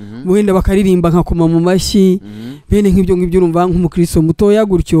y'abantu wenda bakaririmba nkakoma mu mashyi bene nk'ibyo ngibyo urumva nk'umukristo mutoya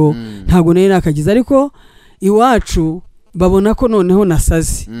gutyo ntabwo nari nakagize ariko iwacu babona ko noneho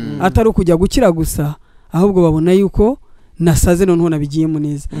nasaze atari ukujya gukira gusa ahubwo babona yuko nasaze noneho nabigiyemo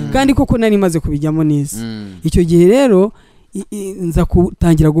neza kandi koko nari maze kubijyamo neza icyo gihe rero nza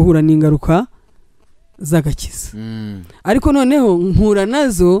kutangira guhura n'ingaruka z'agakiza ariko noneho nkura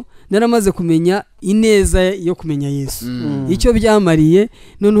nazo naramaze kumenya ineza yo kumenya Yesu icyo byamariye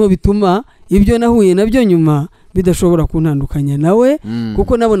noneho bituma ibyo nahuye nabyo nyuma bidashobora kuntandukanya nawe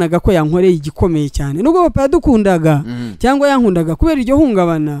kuko nabonaga ko yankoreye igikomeye cyane nubwo papa yadukundaga cyangwa yankundaga kubera iryo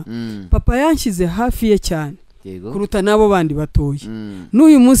hungabana papa yanshyize hafi ye cyane kuruta nabo bandi batoye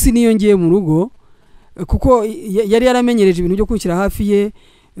n'uyu munsi niyo ngiye mu rugo kuko yari yaramenyereje ibintu byo kunshyira hafi ye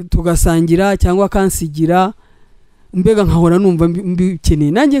tugasangira cyangwa akansigira mbega nkahora numva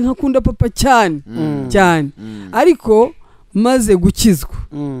mbikeneye nanjye nkakunda papa cyane cyane ariko maze gukizwa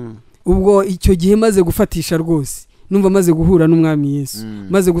ubwo icyo gihe maze gufatisha rwose numva maze guhura n'umwami Yesu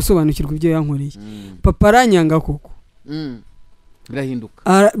maze gusobanukirwa ibyo yankoreye papa aranyanga koko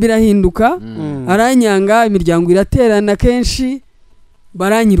birahinduka aranyanga imiryango iraterana kenshi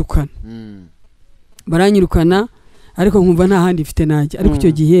baranyirukana ariko nkumva nta handi ifite najya ariko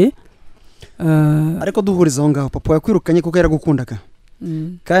icyo gihe ariko duhuriza aho ngaho papa yakwirukanye kuko yaragukundaga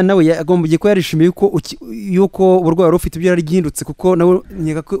kandi nawe yagombye ko yarishimiye yuko uburwayi wari ufite ibyo yari gihindutse kuko nawe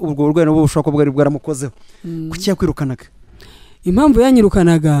nkeka ko ubwo burwayi nabwo bushobora kuba bwari bwaramukozeho kuki yakwirukanaga impamvu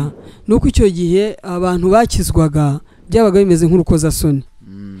yanyirukanaga ni uko icyo gihe abantu bakizwaga byabaga bimeze nk'urukozasoni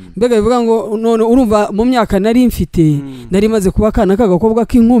mbega bivuga ngo none urumva mu myaka nari mfite nari maze kuba akana k'agakobwa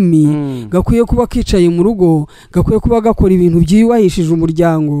k'inkumi gakwiye kuba kicaye mu rugo gakwiye kuba gakora ibintu byiyubahishije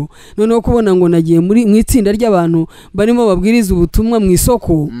umuryango noneho kubona ngo nagiye mu itsinda ry'abantu barimo babwiriza ubutumwa mu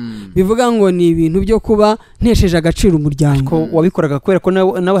isoko bivuga ngo ni ibintu byo kuba ntesheje agaciro umuryango ko wabikoraga kubera ko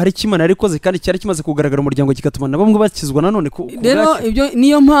nawe hari ikimana yarikoze kandi cyari kimaze kugaragara umuryango kigatuma na bamwe bakizwa nanone rero ibyo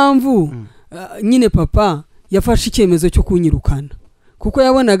niyo mpamvu nyine papa yafashe icyemezo cyo kunyirukana kuko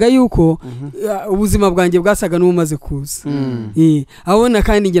yabonaga yuko ubuzima bwanjye bwasaga n'ubumaze kuza abona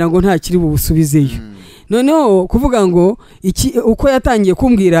kandi ngira ngo nta kiri bubusubizeyo noneho kuvuga ngo uko yatangiye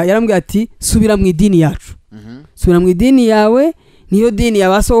kumbwira yarambwira ati subira mu idini yacu subira mu idini yawe niyo dini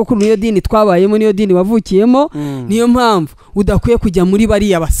y'abasogokuru niyo dini twabayemo niyo dini wavukiyemo niyo mpamvu udakwiye kujya muri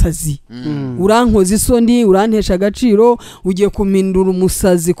bariya basazi urankoza isoni urantesha agaciro ugiye kumindura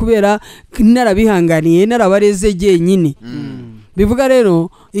umusazi kubera narabihanganiye narabareze jyenyine bivuga rero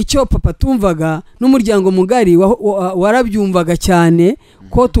icyo papa tumvaga n'umuryango mugari warabyumvaga cyane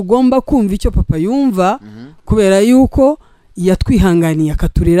ko tugomba kumva icyo papa yumva kubera yuko yatwihanganiye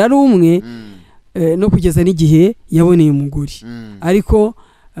akaturera ari umwe no kugeza n'igihe yaboneye umugore ariko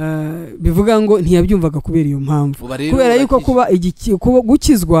bivuga ngo ntiyabyumvaga kubera iyo mpamvu kubera yuko kuba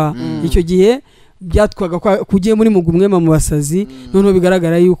gukizwa icyo gihe byatwaga kugiye muri mugumwe mu basazi noneho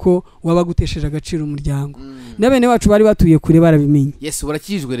bigaragara yuko waba gutesheje agaciro umuryango na bene wacu bari batuye kure barabimenye Yesu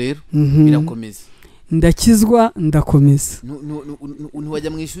barakijwe rero birakomeza ndakizwa ndakomeza ntiwajya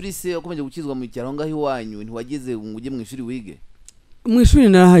mu ishuri se ukomeje gukizwa mu cyaro ngaho iwanyu ntiwageze ngo ujye mu ishuri wige mu ishuri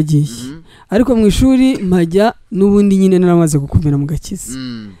narahagiye ariko mu ishuri mpajya n'ubundi nyine naramaze gukomera mu gakiza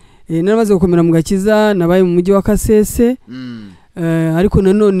naramaze gukomera mu gakiza nabaye mu mujyi wa Kasese ariko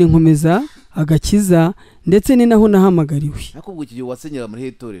nanone nkomeza agakiza ndetse ni naho nahamagariwe ariko ubwo igihe wasenyera muri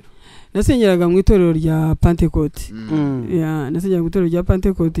itorero nasengeraga mu itorero rya Pentecote nasengeraga mu itorero rya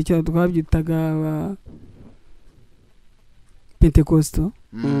Pentecote cyangwa twabyitaga Pentecosto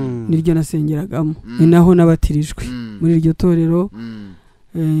niryo nasengeragamo ni naho nabatirijwe muri iryo torero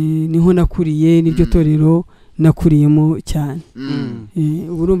niho nakuriye niryo torero nakuriyemo cyane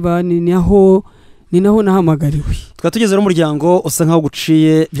urumva ni naho nahamagariwe twatugeze no muryango usa nkaho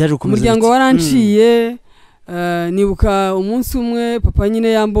guciye byaje gukomeza umuryango waranciye nibuka umunsi umwe papa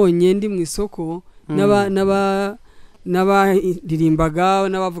nyine yambonye ndi mu isoko n'abaririmbaga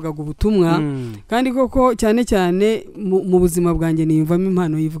n'abavugaga ubutumwa kandi koko cyane cyane mu buzima bwanjye niyumvamo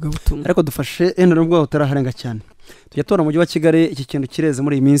impano yivuga ubutumwa ariko dufashe nubwo utaraharenga cyane tujya tubona mu mujyi wa Kigali iki kintu kireze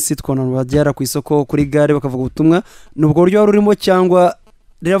muri iyi minsi twabona bajyara ku isoko kuri gare bakavuga ubutumwa nubwo buryo wari urimo cyangwa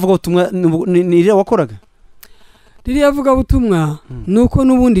riravuga ubutumwa ni iriya wakoraga ririya vuga butumwa nuko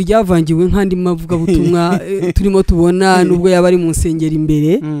nubundi ryavangiwe nkandi mavuga butumwa turimo tubona nubwo yaba ari mu nsengero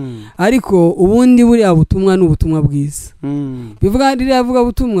imbere ariko ubundi buriya butumwa n'ubutumwa bwiza bivuga ririya vuga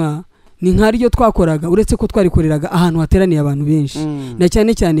butumwa ni nkaryo twakoraga uretse ko twarikoreraga ahantu hateraniye abantu benshi na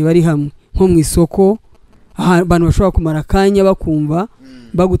cyane cyane bari hamwe nko mu isoko abantu bashobora kumara akanya bakumva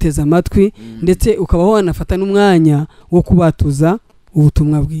baguteza amatwi ndetse ukaba wanafata n'umwanya wo kubatuza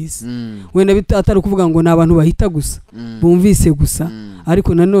ubutumwa bwiza wenda atari ukuvuga ngo ni abantu bahita gusa bumvise gusa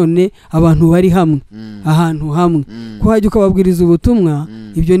ariko nanone abantu bari hamwe ahantu hamwe ko hajya ukababwiriza ubutumwa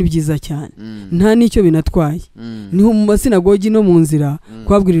ibyo ni byiza cyane nta n'icyo binatwaye niho mu masinagogi no mu nzira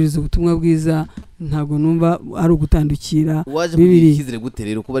kubabwiriza ubutumwa bwiza ntago numva ari ugutandukira waje kugira ikizere gute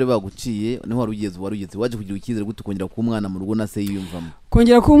rero ko bari baguciye niho wari ugeze waje kugira ikizere gute kongera ku mwana mu rugo na se yiyumvamo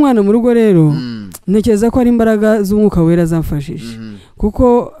kongera ku mwana mu rugo rero ntekereza ko ari imbaraga z'umwuka wera zamfashije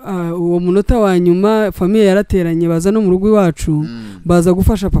kuko uwo munota wa nyuma famiye yarateranye baza no mu rugo iwacu baza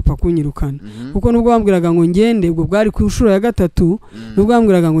gufasha papa kunyirukana kuko nubwo bambwiraga ngo ngende ubwo bwari ku nshuro ya gatatu nubwo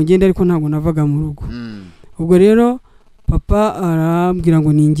bambwiraga ngo ngende ariko ntabwo navaga mu rugo ubwo rero papa arambwira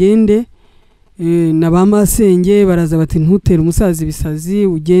ngo ningende na ba masenge baraza bati ntutere umusazi ibisazi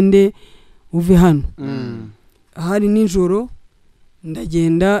ugende uve hano hari nijoro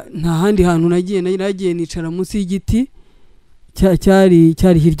ndagenda nta handi hantu nagiye nicara munsi y'igiti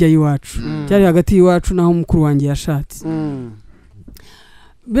cyari hirya y'iwacu cyari hagati y'iwacu naho mukuru wanjye yashatse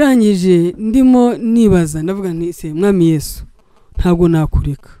birangije ndimo nibaza ndavuga nti se mwami Yesu ntabwo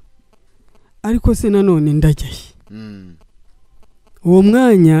nakureka ariko se nanone ndajyaye uwo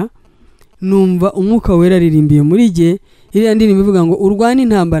mwanya numva umwuka wera aririmbiye muri jye iriya ndirimbo ivuga ngo urwane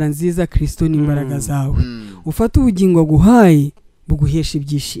intambara nziza Kristo n'imbaraga zawe ufate ubugingo guhaye buguhesha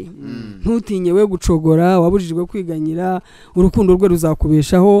ibyishimo ntutinye we gucogora wabujijwe kwiganyira urukundo rwe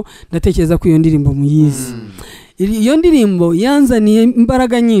ruzakubeshaho ndatekereza ko iyo ndirimbo muyizi iyo ndirimbo yanzaniye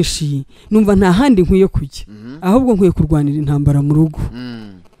imbaraga nyinshi numva nta handi nkwiye kujya ahubwo nkwiye kurwanira intambara mu rugo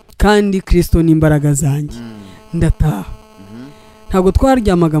kandi Kristo ni imbaraga zanjye ndataha ntabwo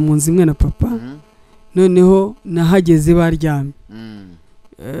twaryamaga mu nzu imwe na papa noneho nahageze baryamye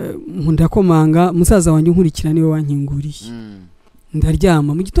ndakomanga musaza wanjye unkurikira niwe wankinguriye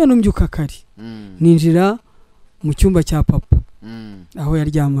ndaryama mu gitondo mbyuka kare ninjira mu cyumba cya papa aho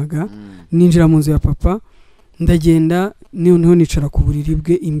yaryamaga ninjira mu nzu ya papa ndagenda noneho nicara ku buriri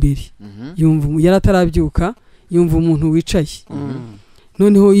bwe imbere yumva yaratarabyuka yumva umuntu wicaye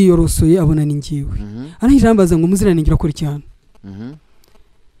noneho yiyorosoye abona ni ngiwe arahijambaza ngo muziranenge urakora cyane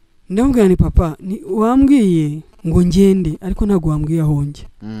ndamubwira ni papa wambwiye ngo ngende ariko ntabwo wambwiye aho njya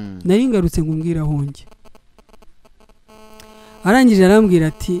nari ngarutse ngo umbwire aho njya arangije arambwira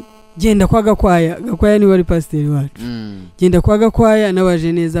ati genda kwa Gakwaya niwe ari pasiteri wacu genda kwa Gakwaya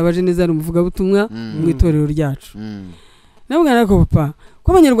n'abaje neza ari umuvugabutumwa mu itorero ryacu ndamubwira ko papa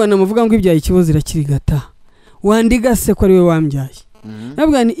ko abanyarwanda muvuga ngo ibyaye ikibazo irakirigata wandigase ko ari we wambyaye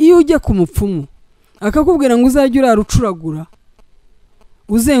ndamubwira ni iyo ujya ku mupfumu akakubwira ngo uzajye urarucuragura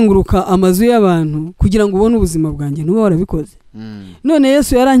uzenguruka amazu y'abantu kugira ngo ubone ubuzima bwanjye n'uba warabikoze none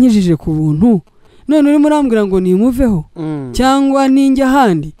Yesu yarankijije ku buntu none urimo urambwira ngo nimuveho cyangwa ninjya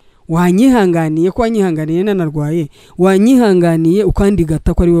ahandi wanyihanganiye ko wanyihanganiye nanarwaye wanyihanganiye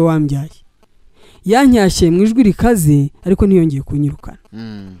ukandigata ko ari we wambyaye yancyashye mu ijwi rikaze ariko ntiyongeye kunyirukana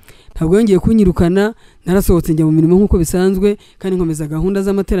ntabwo yongeye kunyirukana narasohotse njya mu mirimo nk'uko bisanzwe kandi nkomeza gahunda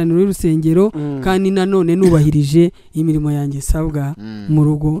z'amateraniro y'urusengero kandi nanone nubahirije imirimo yanjye sabwa mu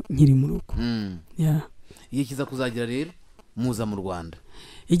rugo nkiri mu rugo igihe kiza kuzagira rero muza mu Rwanda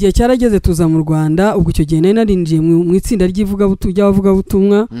igihe cyarageze tuza mu Rwanda ubwo icyo gihe nari narinjiye mu itsinda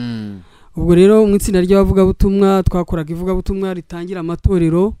ry'ivugabutumwa ubwo rero mu itsinda ry'abavugabutumwa twakoraga ivugabutumwa ritangira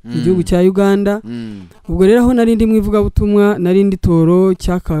amatorero mu gihugu cya Uganda ubwo rero aho narindi mu ivugabutumwa narindi toro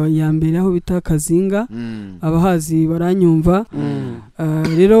ya mbere aho bita Kazinga abahazi baranyumva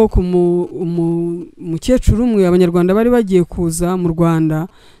rero ku mukecuru umwe abanyarwanda bari bagiye kuza mu Rwanda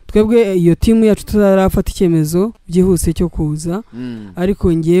twebwe iyo timu yacu tutarafata icyemezo byihuse cyo kuza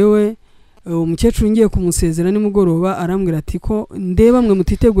ariko ngewe umukecuru ngiye kumusezera nimugoroba arambwira ati ko ndeba mwe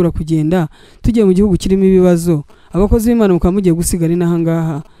mutitegura kugenda tugiye mu gihugu kirimo ibibazo abakozi b'Imana mukamugiye gusigara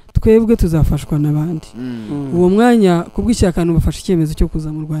inahangaha twebwe tuzafashwa n'abandi uwo mwanya kubw'ishyakano bafashe icyemezo cyo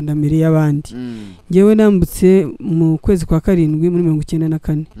kuza mu Rwanda mbere y'abandi ngewe nambutse mu kwezi kwa 7 muri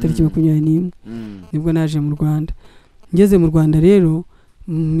 1994 tariki 21 nibwo naje mu Rwanda ngeze mu Rwanda rero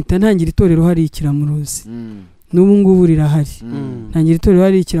mpita ntangira itorero hari Ikiramuruzi n'ubu ngubu rirahari ntangira itorero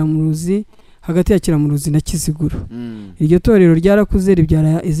hari Ikiramuruzi hagati ya Kiramuruzi na Kiziguro iryo torero ryarakuze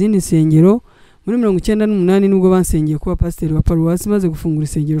ribyara izindi nsengero muri 1998 nubwo bansengeye kuba pasiteri wa paruwasi maze gufungura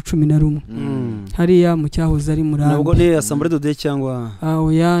isengero 11 hariya mu cyahoze ari Murambi nabwo ni Assemblée de Dieu cyangwa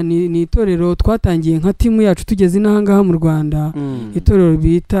oya ni itorero twatangiye nka timu yacu tugeze inahangaha mu Rwanda itorero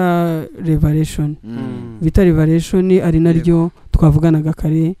bita Revelation ari naryo twavuganaga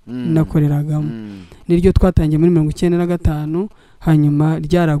kare nakoreragamo niryo twatangiye muri 1995 hanyuma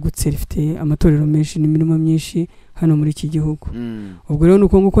ryaragutse rifite amatorero menshi n'imirimo myinshi hano muri iki gihugu ubwo rero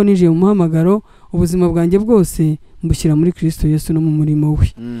nuko nguko ninjiye mu muhamagaro ubuzima bwanjye bwose mbushyira muri Kristo Yesu no mu murimo we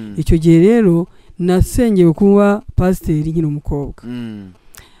icyo gihe rero nasengewe kuba pasiteri nkiri umukobwa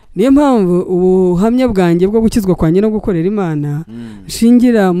niyo mpamvu ubuhamya bwanjye bwo gukizwa kwanjye no gukorera Imana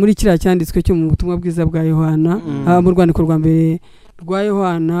shingira muri kiriya cyanditswe cyo mu butumwa bwiza bwa Yohana mu rwandiko rwa mbere rwa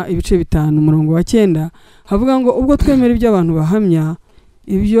Yohana ibice 5 umurongo wa 9 havuga ngo ubwo twemera ibyo abantu bahamya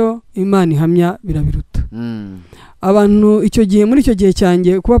ibyo Imana ihamya birabiruta abantu icyo gihe muri icyo gihe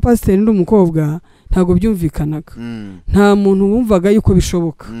cyanjye kuba pasiteri ndi umukobwa ntago byumvikanaga nta muntu wumvaga yuko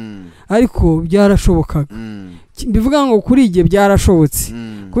bishoboka ariko byarashobokaga bivuga ngo kuri igihe byarashobotse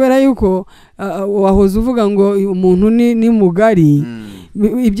kubera yuko wahoze uvuga ngo umuntu ni mugari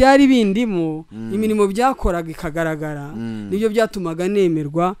ibyari bindimo imirimo byakoraga ikagaragara nibyo byatumaga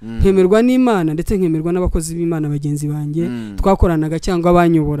nkemerwa n'Imana ndetse nkemerwa n'abakozi b'Imana bagenzi banjye twakoranaga cyangwa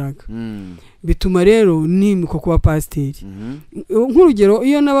banyoboraga bituma rero nimiko kuba pasiteri nk'urugero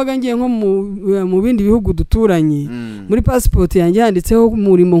iyo nabaga ngiye nko mu bindi bihugu duturanye muri passport yanjye handitseho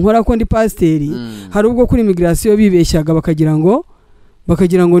umurimo nkora ko ndi pasiteri hari ubwo kuri immigration bibeshyaga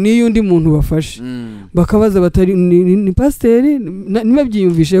bakagira ngo niyo undi muntu bafashe bakabaza batari ni pasiteri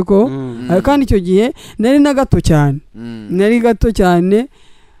nibabyiyumvishe ko kandi icyo gihe nari gato cyane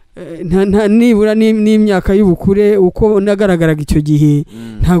nta nibura n'imyaka y'ubukure uko nagaragaraga icyo gihe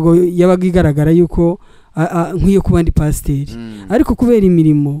ntago yabaga igaragara yuko nkwiye kuba ndi pasiteri ariko kubera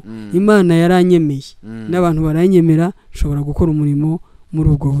imirimo Imana yaranyemeye n'abantu baranyemera nshobora gukora umurimo muri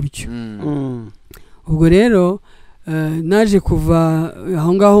ubwo buryo ubwo rero naje kuva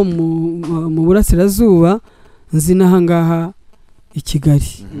aho ngaho mu burasirazuba nzi n'aha ngaha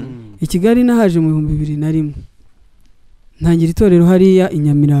i Kigali nahaje mu 2001 ntangira itorero hariya i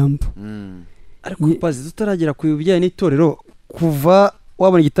Nyamirambo ariko pazi tutaragera ku bijyanye n'itorero kuva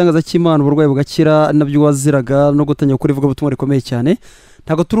wabona igitangaza cy'Imana uburwayi bugakira nabyo waziraga no gutanya gukora ivuga butumwa rikomeye cyane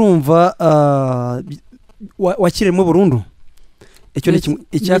ntago turumva wakiremo burundu icyo ni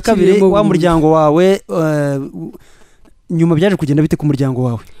icya kabiri wa muryango wawe nyuma byaje kugenda bite ku muryango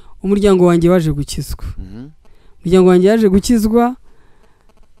wawe umuryango wanjye waje gukizwa umuryango wanjye yaje gukizwa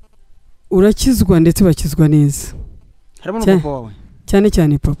urakizwa ndetse bakizwa neza harimo no papa wawe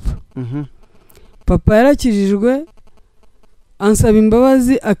cyane papa papa yarakijijwe ansaba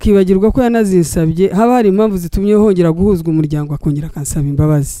imbabazi akibagirwa ko yanazisabye haba hari impamvu zitumye hongera guhuzwa umuryango akongera akansaba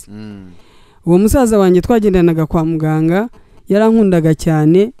imbabazi uwo musaza wanjye twagendanaga kwa muganga yarankundaga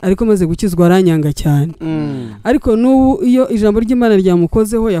cyane ariko maze gukizwa aranyanga cyane ariko n'ubu iyo ijambo ry'Imana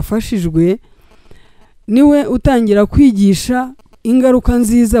ryamukozeho yafashijwe niwe utangira kwigisha ingaruka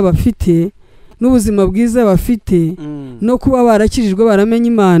nziza bafite n'ubuzima bwiza bafite no kuba barakijijwe baramenye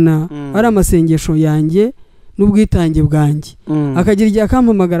Imana ari amasengesho yanjye n'ubwitange bwanjye akagira igihe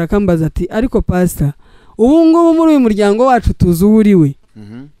akampamagara akambaza ati ariko pastor ubu ngubu muri uyu muryango wacu tuzi uriwe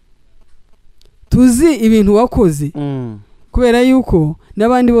tuzi ibintu wakoze kubera yuko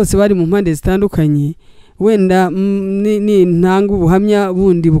n'abandi bose bari mu mpande zitandukanye wenda ni ntanga ubuhamya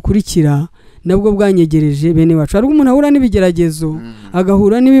bundi bukurikira nabwo bwanyegereje bene wacu ari umuntu ahura n'ibigeragezo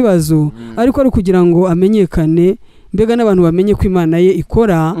agahura n'ibibazo ariko ari kugira ngo amenyekane mbega n'abantu bamenye ko Imana ye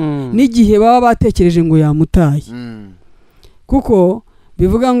ikora n'igihe baba batekereje ngo yamutaye kuko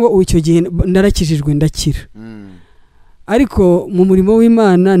bivuga ngo icyo gihe narakijijwe ndakira ariko mu murimo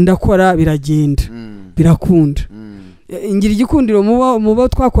w'Imana ndakora biragenda birakunda ngira igikundiro mu bo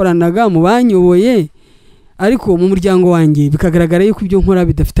twakoranaga mu banyoboye ariko mu muryango wanjye bikagaragara yuko ibyo nkora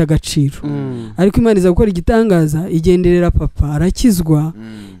bidafite agaciro ariko Imana iza gukora igitangaza igenderera papa arakizwa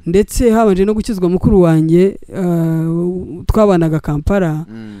ndetse habanje no gukizwa mukuru wanjye twabanaga Kampala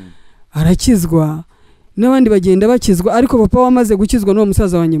arakizwa n'abandi bagenda bakizwa ariko papa wamaze gukizwa n'uwo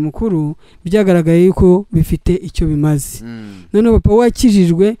musaza wanjye mukuru byagaragaye yuko bifite icyo bimaze none papa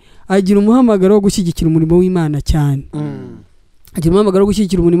wakijijwe agira umuhamagaro wo gushyigikira umurimo w'Imana cyane agira umuhamagaro wo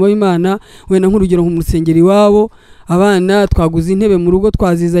gushyigikira umurimo w'Imana wenda nk'urugero mu rusengero iwabo abana twaguze intebe mu rugo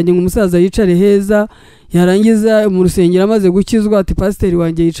twazizanye ngo umusaza yicare heza yarangiza mu rusengero amaze gukizwa ati pasiteri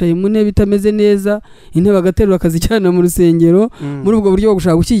wanjye yicaye mu ntebe itameze neza intebe agaterura akazijyana mu rusengero muri ubwo buryo bwo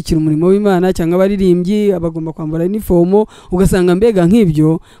gushaka gushyigikira umurimo w'Imana cyangwa abaririmbyi abagomba kwambara inifomo ugasanga mbega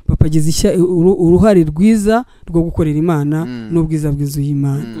nk'ibyo papa agize uruhare rwiza rwo gukorera Imana n'ubwiza bw'inzu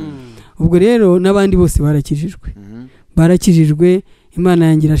y'Imana ubwo rero n'abandi bose barakijijwe Imana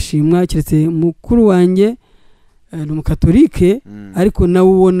yanjye irashimwa keretse mukuru wanjye ni umukatolike ariko nawe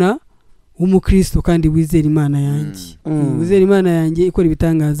ubona umukristo kandi wizera Imana yanjye ikora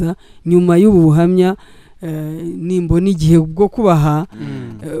ibitangaza nyuma y'ubu buhamya nimbona igihe bwo kubaha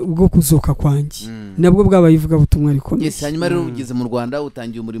bwo kuzuka kwanjye nabwo bwabaye ivuga butumwa rikomeye hanyuma rero ugeze mu Rwanda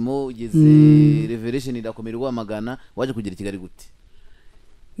utangiye umurimo ugeze revelation irakomera Rwamagana waje kugera i Kigali gute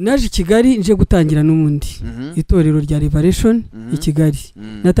naje i Kigali nje gutangira n'ubundi itorero rya Revelation i Kigali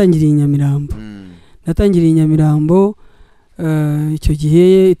natangiriye i Nyamirambo icyo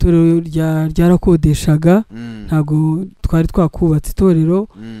gihe itorero ryarakodeshaga ntago twari twakubatse itorero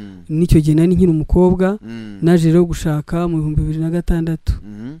n'icyo gihe nari nkiri umukobwa naje rero gushaka mu 2006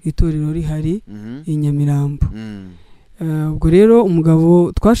 itorero rihari i Nyamirambo ubwo rero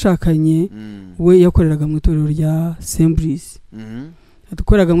umugabo twashakanye we yakoreraga mu itorero rya Assemblies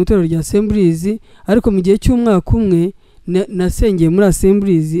dukoraga mu itorero rya Assemblies ariko mu gihe cy'umwaka umwe nasengeye muri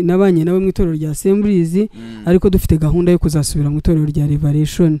Assemblies nabanye nawe mu itorero rya Assemblies ariko dufite gahunda yo kuzasubira mu itorero rya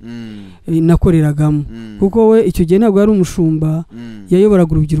Revelation nakoreragamo kuko we icyo gihe ntabwo yari umushumba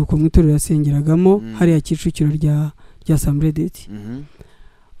yayoboraga urubyiruko mu itorero yasengeragamo hari ya Kicukiro rya Assembly date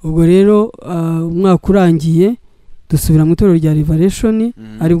ubwo rero umwaka urangiye dusubira mu itorero rya Revelation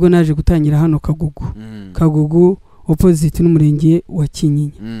aribwo naje gutangira hano Kagugu opposite n'umurenge wa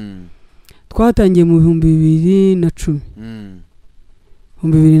Kinyinya twatangiye mu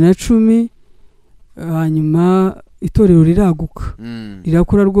 2010 hanyuma itorero riraguka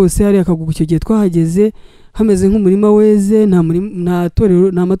rirakura rwose hari Kagugu icyo gihe twahageze hameze nk'umurima weze nta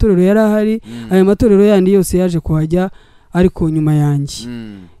matorero yari ahari aya matorero yandi yose yaje kuhajya ariko nyuma yanjye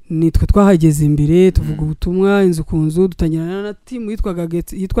nitwe twahageze imbere tuvuga ubutumwa inzu ku nzu dutangirana na team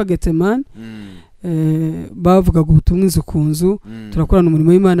yitwa Getseman bavugaga ubutumwa inzu ku nzu turakorana umurimo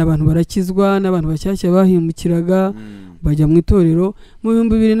w'Imana abantu barakizwa n'abantu bashyashya bahimukiraga bajya mu itorero mu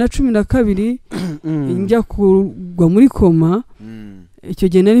 2012 njya kugwa muri koma icyo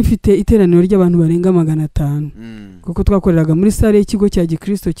gihe nari mfite iteraniro ry'abantu barenga 500 kuko twakoreraga muri sale y'ikigo cya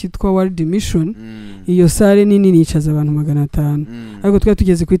Gikristo cyitwa World Mission iyo sale nini nicaza abantu 500 ariko twari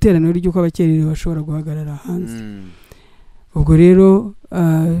tugeze ku iteraniro ry'uko abakerere bashobora guhagarara hanze ubwo rero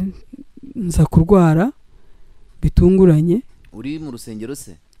nza kurwara bitunguranye uri mu rusengero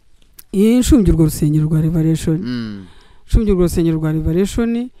se inshumbye rusengero rwa Revelation nshumbye rusengero rwa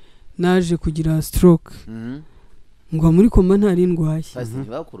Revelation naje kugira stroke ngwa muri koma ntari ndwaye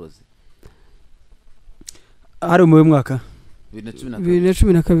bakuroze ari mu mwaka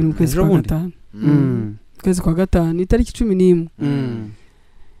 2012 mu kwezi kwa gatanu kwezi kwa gatanu itariki 11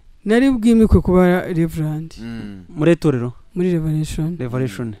 nari bwimikwe kuba reverend muri itorero muri Revelation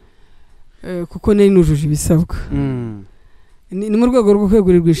kuko nari nujuje ibisabwa ni mu rwego rwo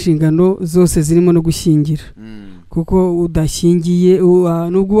kwegurirwa inshingano zose zirimo no gushyingira kuko udashingiye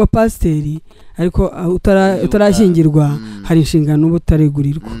nubwo uba pasiteri ariko utarashyingirwa hari inshingano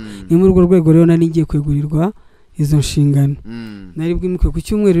butaregurirwa ni muri urwo rwego rero nari ngiye kwegurirwa izo nshingano nari bwimikwe ku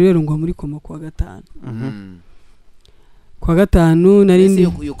cyumweru rero ngo muri koma kwa gatanu narindi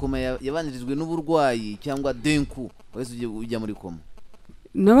iyo koma yabanjirijwe n'uburwayi cyangwa denku wese ujya muri koma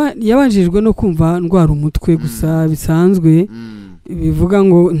yabanjirijwe no kumva ndwara umutwe gusa bisanzwe bivuga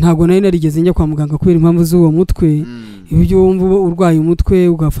ngo ntago nari narigeze njya kwa muganga kubera impamvu z'uwo mutwe ibyo wumva urwaye umutwe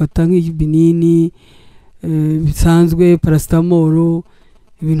ugafata nk'ibinini bisanzwe paracetamol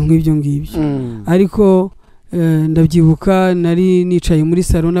ibintu nk'ibyo ngibyo ariko ndabyibuka nari nicaye muri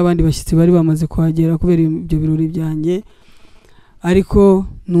salon n'abandi bashyitsi bari bamaze kuhagera kubera ibyo birori byanjye ariko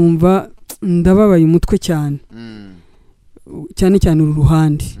numva ndababaye umutwe cyane cyane uru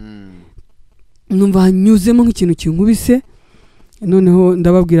ruhande numva hanyuzemo nk'ikintu kinkubise noneho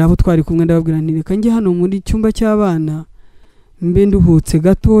ndababwira abo twari kumwe ndababwira nti reka njye hano muri cyumba cy'abana mbe nduhutse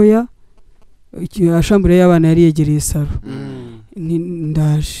gatoya ashambure y'abana yari yegereye salo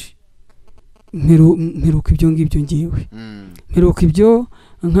ndaje mperuka ibyo ngibyo ngiwe mperuka ibyo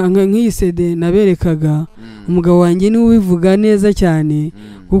nk'iyi CD naberekaga umugabo wanjye niwe ubivuga neza cyane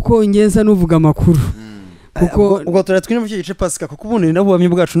kuko ngenza nuvuga amakuru kuko ubwo turatwine mu gice Pasika kuko ubundi nabo bamye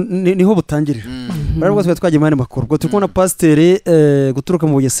bwacu niho butangirira barabwo twagiye mane makuru ubwo turikubona pasiteri guturuka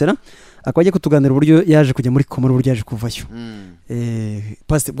mu Bugesera akwaje kutuganira uburyo yaje kujya muri koma uburyo yaje kuvayo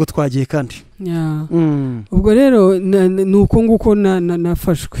pasiteri ubwo twagiye kandi ubwo rero nuko nguko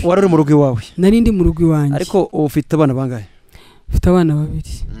nafashwe wari mu rugo iwawe nari ndi mu rugo iwanjye ariko ufite abana bangahe ufite abana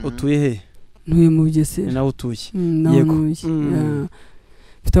 2 utuye he ntuye mu Bugesera nawe utuye yego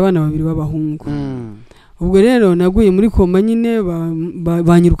ufite abana 2 b'abahungu ubwo rero naguye muri koma nyine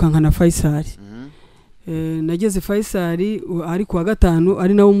banyirukanka na Faisal nageze Faisal ari kuwa gatanu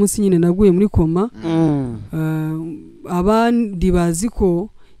ari nawo umunsi nyine naguye muri koma abandi bazi ko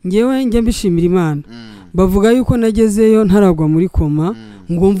ngewe njye mbishimira Imana bavuga yuko nagezeyo ntaragwa muri koma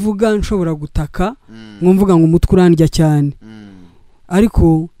ngo mvuga nshobora gutaka ngo mvuga ngo umutwe urandya cyane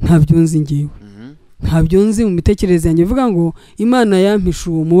ariko ntabyo nzi ngewe ntabyo nzi mu mitekerereze yanjye vuga ngo Imana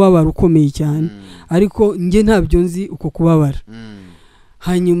yampisha uwo mubabaro ukomeye cyane ariko nge ntabyo nzi uko kubabara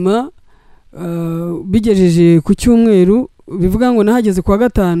hanyuma bigejeje ku cyumweru bivuga ngo nahageze kwa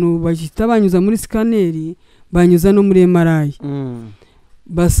gatanu bahita banyuza muri scanner banyuza no muri MRI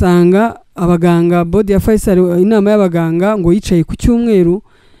basanga abaganga body ya Faisal inama y'abaganga ngo yicaye ku cyumweru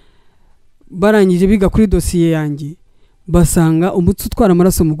barangije biga kuri dossier yanjye basanga umutsi utwara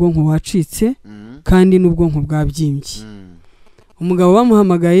amaraso mu bwonko wacitse kandi n'ubwonko bwabyimbye umugabo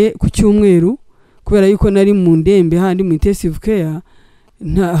bamuhamagaye ku cyumweru kubera yuko nari mu ndembe handi mu intensive care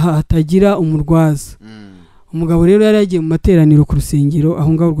hatagira umurwaza umugabo rero yari yagiye mu materaniro ku rusengero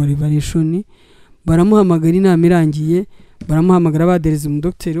aho ngaho rwa Revelation baramuhamagara inama irangiye baramuhamagara badereza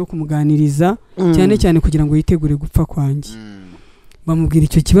umudokiteri wo kumuganiriza cyane cyane kugira ngo yitegure gupfa kwanjye bamubwira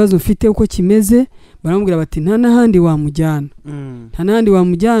icyo kibazo ufite uko kimeze baramubwira bati nta nahandi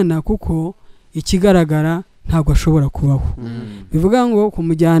wamujyana kuko ikigaragara ntabwo ashobora kubaho bivuga ngo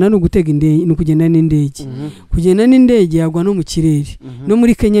kumujyana no gutega indege no kugenda n'indege kugenda n'indege yagwa no mu kirere no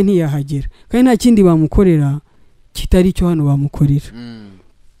muri Kenya ntiyahagera kandi nta kindi bamukorera kitari cyo hano bamukorera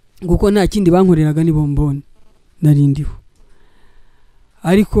kuko nta kindi bankoreraga ni bombone narindiho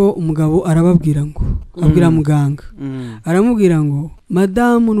ariko umugabo arababwira ngo abwira muganga aramubwira ngo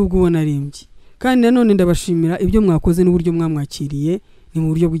madamu nubwo ubona arembye kandi nanone ndabashimira ibyo mwakoze n'uburyo mwamwakiriye ni mu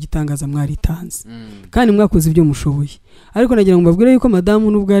buryo bw'igitangaza mwaritanze kandi mwakoze ibyo mushoboye ariko nagira ngo mbabwire yuko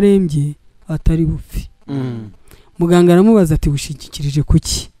madamu nubwo arembye atari bupfi muganga aramubaza ati bushikikirije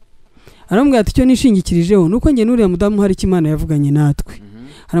kuki arambwira ati icyo nishingikirijeho nuko njye n'uriya mudamu hari Imana yavuganye natwe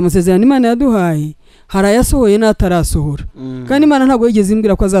hari amasezerano Imana yaduhaye hari ayasohoye n'atarasohora kandi Imana ntabwo yigeze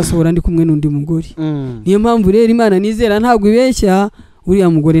imbwira ko azasohora ndi kumwe n'undi mugore niyo mpamvu rero Imana nizera ntabwo ibeshya uriya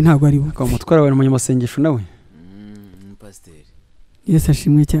mugore ntabwo ari buke umutwara wawe mu masengesho nawe pasiteri Yesu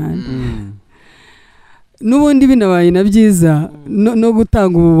ashimwe cyane n'ubundi binabaye na byiza no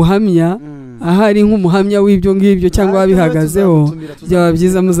gutanga ubu buhamya ahari nk'umuhamya w'ibyo ngibyo cyangwa wabihagazeho byaba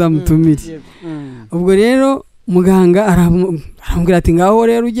byiza muzamutumire ubwo rero muganga arambwira ati ngaho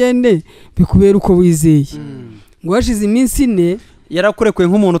rero ugende bikubera uko wizeye ngo hashize iminsi 4 yarakurekuye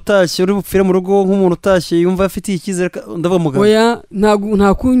nk'umuntu utashye uri bupfire mu rugo nk'umuntu utashye yumva afite icyizere ndavuga muganga oya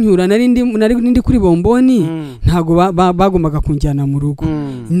nta kunyura nari kuri bomboni ntago bagombaga kunjyana mu rugo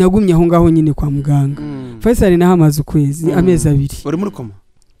nagumye aho ngaho nyine kwa muganga Faisal naho amaze ukwezi amezi 2 uri muri koma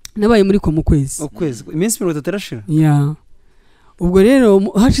nabaye muri koma ukwezi iminsi 30 irashira ya ubwo rero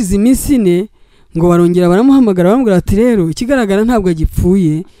hashize iminsi 4 ngo barongera baramuhamagara baramubwira ati rero ikigaragara ntabwo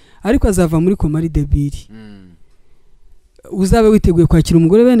agipfuye ariko azava muri koma ari debiri uzabe witeguye kwakira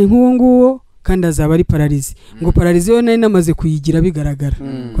umugore bene nk'uwo nguwo kandi azaba ari paralize ngo paralize yo nari namaze kuyigira bigaragara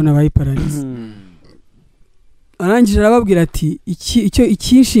ko nabaye paralize arangije arababwira ati icyo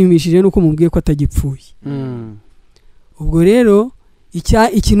ikishimishije nuko mubwiye ko atagipfuye ubwo rero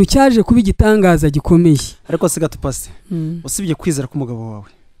ikintu cyaje kuba igitangaza gikomeye ariko se gatupase usibye kwizera ko umugabo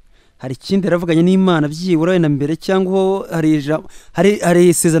wawe hari ikindi yaravuganye n'Imana byibura na mbere cyangwa hari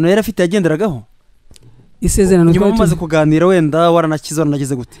isezerano yari afite yagenderagaho isezerano twari tumaze kuganira wenda waranakiza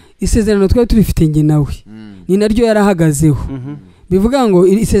waranagize gute isezerano twari tubifite nge nawe ni naryo yarahagazeho bivuga ngo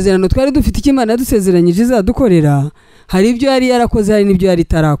isezerano twari dufite Imana yadusezeranyije izadukorera hari ibyo yari yarakoze hari n'ibyo yari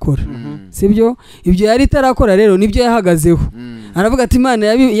tarakora sibyo ibyo yari tarakora rero nibyo yahagazeho aravuga ati Imana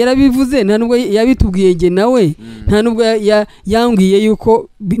yarabivuze nta nubwo yabitubwiye nge nawe nta nubwo yambwiye yuko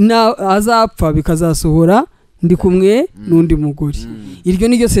azapfa bikazasohora ndi kumwe n'undi mugore iryo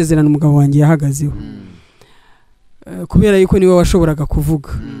niryo sezerano umugabo wanjye yahagazeho kubera yuko niwe washoboraga kuvuga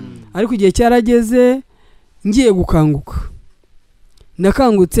ariko igihe cyarageze ngiye gukanguka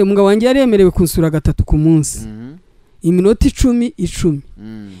nakangutse umugabo wanjye yari yemerewe kunsura 3 ku munsi iminota 10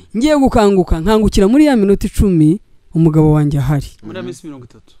 ngiye gukanguka nkangukira muri ya minota 10 umugabo wanjye ahari muri ya minsi 30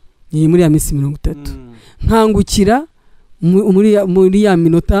 ni muri ya minsi 30 nkangukira muri ya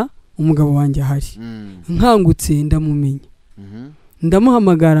minota umugabo wanjye ahari nkangutse ndamumenya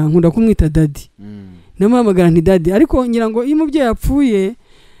ndamuhamagara nkunda kumwita daddy namuhamagara nti daddy ariko ngira ngo iyo umubyeyi yapfuye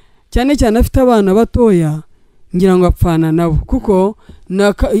cyane cyane afite abana batoya ngira ngo apfana nabo kuko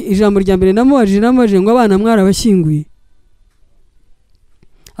ijambo rya mbere namubajije ngo abana mwarabashyinguye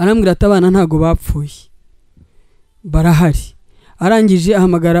arambwira ati abana ntago bapfuye barahari arangije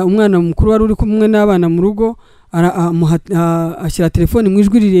ahamagara umwana mukuru wari uri kumwe n'abana mu rugo ashyira telefone mu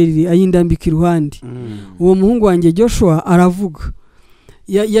ijwi rirerire ayindambika iruhande uwo muhungu wanjye Joshua aravuga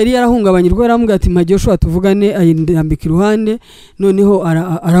yari yarahungabanye rwo aramubwira ati mpa Joshua tuvugane ayindambika iruhande noneho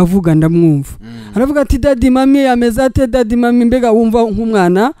aravuga ndamwumva aravuga ati daddy mami ameze ate daddy mami mbega wumva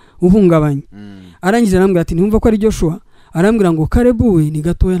nk'umwana uhungabanye arangije arambwira ati ntumva ko ari Joshua arambwira ngo Karebu we ni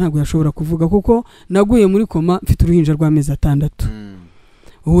gatoya ntabwo yashobora kuvuga kuko naguye muri koma mfite uruhinja rw'amezi 6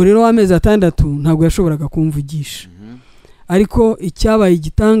 ubu rero w'amezi 6 ntabwo yashoboraga kumvugisha ariko icyabaye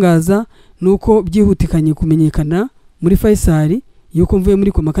igitangaza nuko byihutikanye kumenyekana muri Faisal yuko mvuye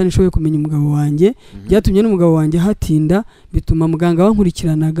muri koma kandi nshoboye kumenya umugabo wanjye byatumye n'umugabo wanjye hatinda bituma muganga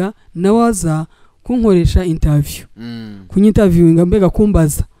wankurikiranaga nawaza kunkoresha interview kunyinterviewinga mbega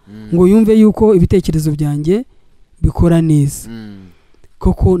kumbaza ngo yumve yuko ibitekerezo byanjye bikora neza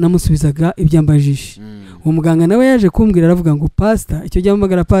koko namusubizaga ibyambajije uwo muganga nawe yaje kumbwira aravuga ngo pastor icyo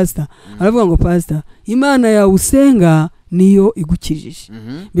cyamagara pastor aravuga ngo pastor Imana yawe usenga niyo igukijije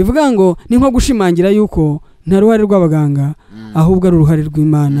bivuga ngo ni nko gushimangira yuko nta ruhare rw'abaganga ahubwo ari uruhare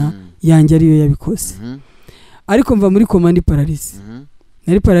rw'Imana yanjye ariyo yabikoze ariko mva muri koma ndi paralize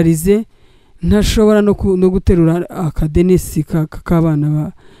nari paralize ntashobora no guterura akadenesi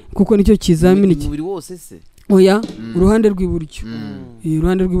k'abana kuko nicyo kizamini umubiri wose se oya uruhande rw'iburyo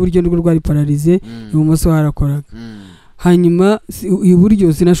uruhande rw'iburyo nirwo rwari paralize ibumoso harakoraga hanyuma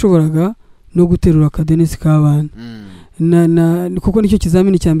iburyo sinashoboraga no guterura akadenesi k'abana kuko nicyo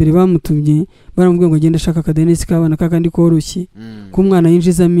kizamini cya mbere bamutumye baramubwiye ngo agende ashaka akadenesi k'abana kakandi koroshye k'umwana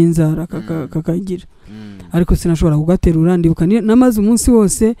yinjizamo inzara kakagira ariko sinashobora kugaterura ndibuka namaze umunsi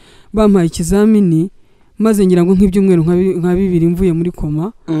wose bampaye ikizamini maze ngira ngo nk'ibyumweru nka 2 mvuye muri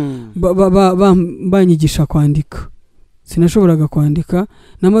koma banyigisha kwandika sinashoboraga kwandika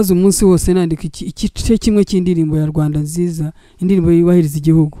namaze umunsi wose nandika igice kimwe cy'indirimbo ya Rwanda nziza indirimbo yubahiriza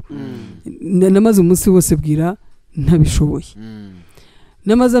igihugu namaze umunsi wose bwira ntabishoboye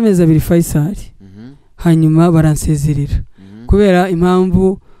namaze amezi 2 Faisal hanyuma baransezerera kubera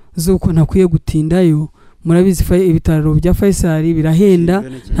impamvu z'uko ntakwiye gutindayo. Murabizi ibitaro bya Faisal birahenda,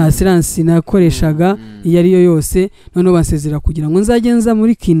 nta siransi nakoreshaga iyo ari yo yose, none bansezera kugira ngo nzagenza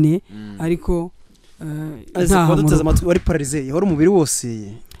muri kine, ariko nta duteze amatwi wari paralize yahora umubiri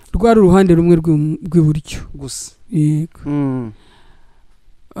wose rwari uruhande rumwe rw'iburyo gusa. Yego.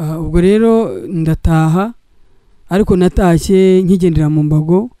 Ubwo rero ndataha, ariko natashye nkigendera mu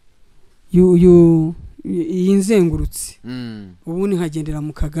mbago yinzengurutse. Ubundi nkagendera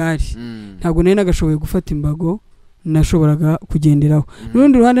mu kagari, ntabwo nari nagashoboye gufata imbago, nashoboraga kugenderaho.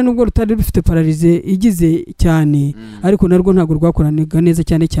 N'urundi ruhande nubwo rutari rufite paralize igize cyane, ariko narwo ntabwo rwakoranaga neza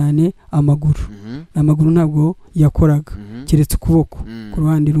cyane amaguru. Amaguru ntabwo yakoraga, keretse ukuboko ku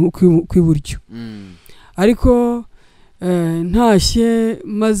ruhande kw'iburyo. Ariko ntashye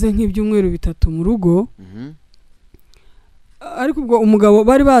maze nk'ibyumweru 3 mu rugo, ariko ubwo umugabo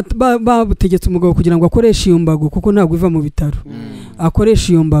bari babutegetse umugabo kugira ngo akoreshe iyo mbago, kuko ntabwo iva mu bitaro.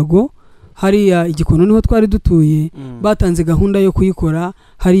 Akoresha iyo mbago hariya Igikono niho twari dutuye, batanze gahunda yo kuyikora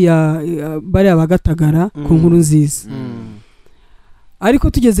hariya bari abagatagara ku nkuru nziza. Ariko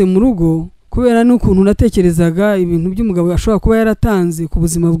tugeze mu rugo, kubera n'ukuntu natekerezaga ibintu by'umugabo ashobora kuba yaratanze ku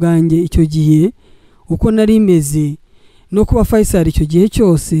buzima bwanjye icyo gihe, uko nari meze no kuba Faisal icyo gihe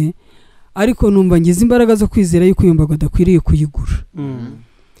cyose, ariko numva ngize imbaraga zo kwizera yuko iyo mbago adakwiriye kuyigura.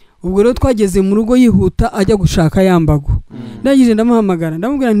 Ubwo rero twageze mu rugo yihuta ajya gushaka yambago. Ndangije ndamuhamagara,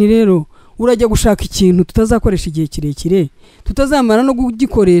 ndamubwira nti rero urajya gushaka ikintu tutazakoresha igihe kirekire, tutazamara no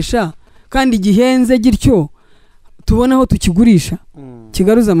kugikoresha kandi gihenze gityo tubona aho tukigurisha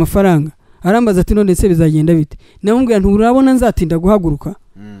kigaruza amafaranga. Arambaza ati none se bizagenda bite? Namubwira nti urabona nzatinda guhaguruka.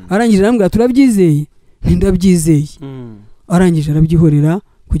 Arangije arambwira turabyizeye. Ndabyizeye. Arangije arabyihorera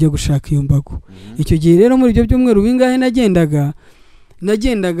kujya gushaka iyo mbago. Icyo gihe rero muri ibyo byumweru bingahe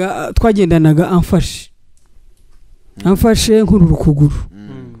twagendanaga amfashe nk'uru kuguru.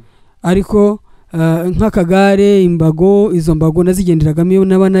 Ariko nk'akagare, imbago, izo mbago nazigenderagamo iyo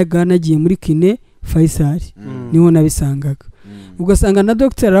nabanaga nagiye muri kine Faisal, niho nabisangaga. Ugasanga na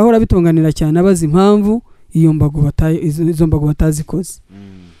docteur ahora bitonganira cyane abaza impamvu izo mbago batazikoze.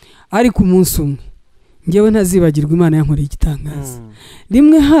 Ariko umunsi umwe ngewe ntazibagirwa Imana yankoreye igitangaza.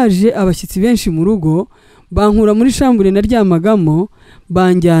 Rimwe haje abashyitsi benshi mu rugo, bankura muri shambure naryamagamo,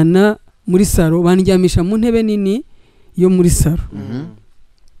 banjyana muri saro, bandyamisha mu ntebe nini yo muri saro.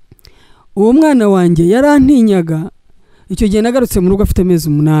 Uwo mwana wanjye yarantinyaga. Icyo gihe nagarutse mu rugo afite amezi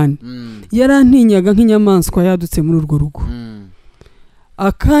 8. Yarantinyaga nk'inyamaswa yadutse muri urwo rugo.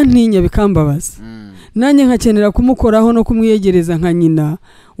 Akantinya bikambabaza. Nanjye nkakenera kumukoraho no kumwiyegereza nka nyina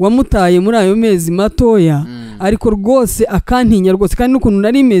wamutaye muri ayo mezi matoya, ariko rwose akantinya rwose, kandi n'ukuntu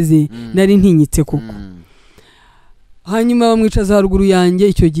nari meze nari ntinyitse koko. Hanyuma bamwicaza haruguru yanjye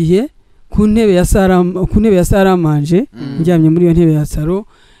icyo gihe ku ntebe ya saramanje, njyamye muri iyo ntebe ya saro.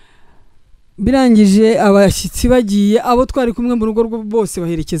 Birangije abashyitsi bagiye, abo twari kumwe mu rugo bose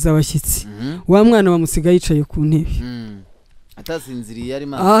baherekeza abashyitsi. Wa mwana bamusiga yicaye ku ntebe. Atasinziriye ari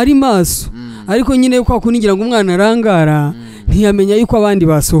maso. Ariko nyine yuko akunigira ngo umwana arangara, ntiyamenya yuko abandi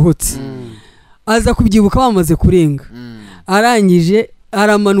basohotse. Aza kubyibuka bamaze kurenga. Arangije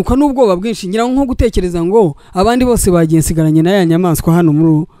aramanuka n'ubwoba bwinshi, ngira nko gutekereza ngo abandi bose bagiye nsigaranye na ya nyamaswa hano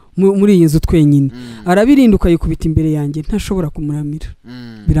muri iyi nzu twenyine. Arabirinduka yikubita imbere yanjye, ntashobora kumuramira.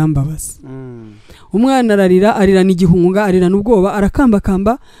 Birambabaza. Umwana arirana igihunga, arirana ubwoba,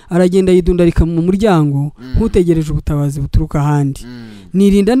 arakambakamba, aragenda yidundarika mu muryango nkutegereje ubutabazi buturuka ahandi.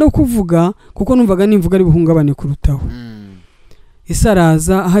 Nirinda no kuvuga kuko numvaga nimvuga ari buhungabane kurutaho.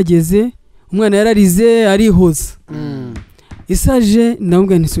 Isaraza ahageze, umwana yararize arihoza. Isaje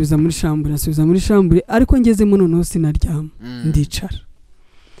ndamubwira ntisubiza muri shambure, ariko ngeze mu noneho sinaryama, ndicara.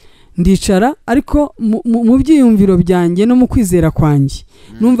 Ariko mu byiyumviro byanjye no mu kwizera kwanjye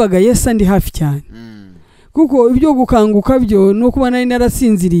numvaga Yesu andi hafi cyane, kuko ibyo gukanguka byo no kuba nari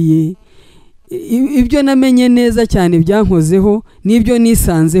narasinziriye, ibyo namenye neza cyane byankozeho, n'ibyo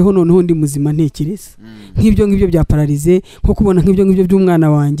nisanzeho noneho ndi muzima ntekereza. Nk'ibyo bya paralize, nko kubona nk'ibyo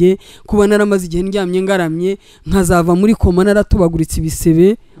by'umwana wanjye, kuba naramaze igihe ndyamye ngaramye, nkazava muri koma naratubaguritse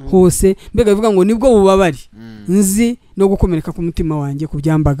ibisebe hose. Mbega bivuga ngo nibwo bubabari nzi no gukomereka ku mutima wanjye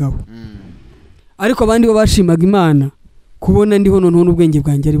kubyambagaho. Ariko abandi bo bashimaga Imana kubona ndiho noneho n'ubwenge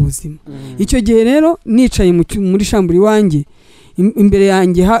bwanjye ari buzima. Icyo gihe rero nicaye muri shamburi wanjye,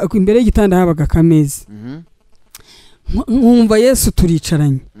 imbere y'igitanda habaga akameza. Nkumva Yesu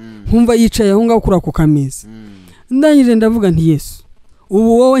turicaranye, nkumva yicaye aho ngaho kuri ako kameza. Ndangije ndavuga nti Yesu,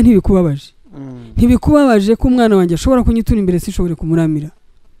 ubu wowe ntibikubabaje ko umwana wanjye ashobora kunyitura imbere sinshobore kumuramira?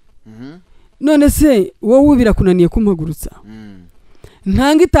 None se wowe birakunaniye kumpagurutsa?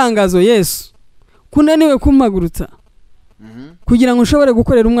 ntanga itangazo Yesu kunaniwe kumpagurutsa kugira ngo nshobore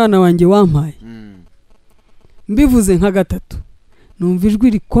gukorera umwana wanjye wampaye. Mbivuze nka gatatu numva ijwi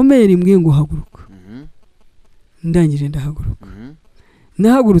rikomeye rimbwiye ngo haguruka. Ndangije ndahaguruka.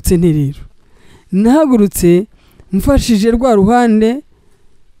 Nahagurutse nterero, nahagurutse mfashije rwa ruhande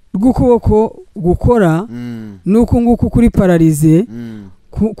rw'ukuboko gukora nuko nguko kuri paralize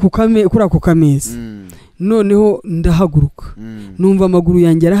kuri ako kameza. Noneho ndahaguruka numva amaguru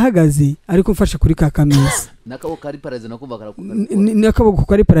yanjye arahagaze ariko mfashe kuri ka kameza. Nakaboko kari paralize nakumva karakora. Nakaboko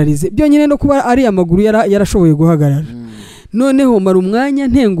kari paralize byonyine no kuba ari amaguru yarashoboye guhagarara. Noneho mara umwanya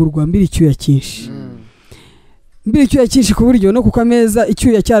ntengurwa mbiri icyuya cyinshi. Mbiri icyuya cyinshi ku buryo no ku kameza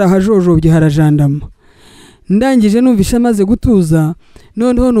icyuya cyarahajojobye harajandama. Ndangije numvisha maze gutuza,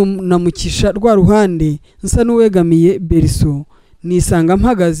 noneho namukisha rwa ruhande nsa n'uwegamiye beriso, nisanga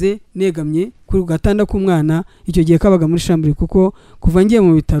mpagaze negamye ku gatanda k'umwana. Icyo gihe kabaga muri chambre kuko kuva ngiye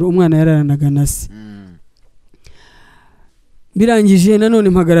mu bitaro umwana yararanaga nase. Birangije nanone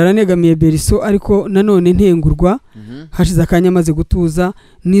mpagarara negamiye beriso ariko nanone ntengurwa. Hashize akanya maze gutuza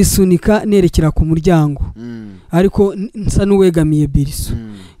nisunika nerekera ku muryango ariko nsa n'uwegamiye beriso.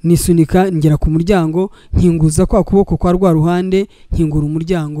 Nisunika ngera ku muryango nkinguza kwa kuboko kwa rwa ruhande nkingura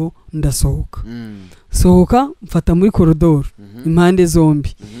umuryango ndasohoka. Sohoka mfata muri koridoro impande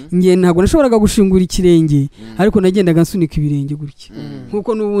zombi. Ngiye ntabwo nashoboraga gushingura ikirenge ariko nagendaga nsunika ibirenge gutya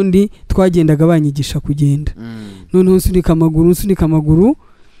nkuko n'ubundi twagendaga banyigisha kugenda. Noneho nsunika amaguru.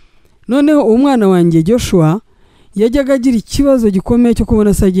 Noneho umwana wanjye Joshua yajyaga agira ikibazo gikomeye cyo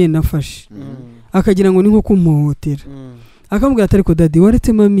kubona se agenda afashe akagira ngo ni nko kumuhotera. Akambwira ati ariko dadi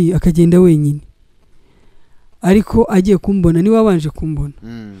waretse mami akagenda wenyine. Ariko agiye kumbona ni wabanje kumbona.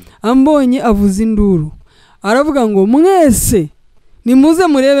 Ambonye avuza induru aravuga ngo mwese nimuze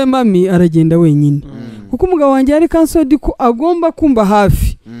murebe mami aragenda wenyine. Kuko umugabo wanjye yari kansodi ko agomba kumba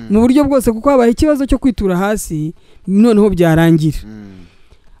hafi mu buryo bwose kuko habaye ikibazo cyo kwitura hasi noneho byarangira.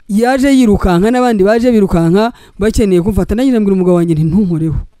 Yaje yirukanka n'abandi baje birukanka bakeneye kumfata. Nagize mbwira umugabo wanjye nti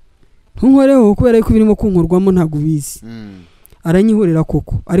ntunkoreho kubera yuko birimo kunkorwamo ntago bizi. Aranyihorera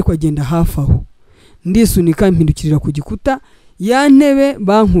koko ariko agenda hafi aho. Ndisunika mpindukirira ku gikuta ya ntebe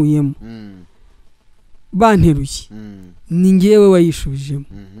bankuyemo banteruye ni ngewe wayishubijemo.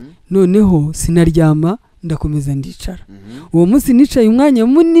 Noneho sinaryama ndakomeza ndicara. Uwo munsi nicaye umwanya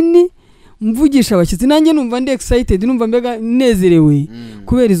munini mvugisha abashyitsi nanjye numva ndi excited, numva mbega nezerewe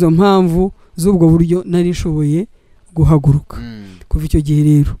kubera izo mpamvu z'ubwo buryo nari nshoboye guhaguruka. Kuva icyo gihe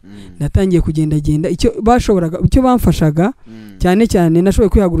rero natangiye kugenda icyo bamfashaga cyane nashoboye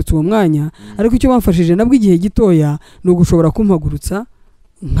kwihagurutsa uwo mwanya ariko icyo bamfashije nabwo igihe gitoya no gushobora kumpagurutsa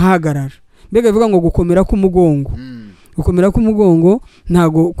nkahagarara. Mbega bivuga ngo gukomera k'umugongo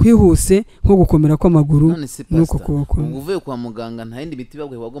ntago kwihuse nko gukomera kw'amaguru nuko kuboko. Uvuye kwa muganga nta yindi miti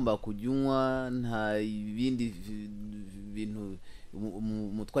bagwe wagomba kujunywa, nta bindi bintu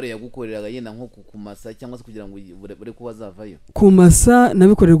umutware yagukoreraga yenda nko kumasa cyangwa se kugira ngo bure kuba zavayo? Kumasa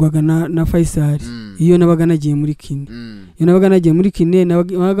nabikorerwaga na Faisal. Iyo nabaga nagiye muri kine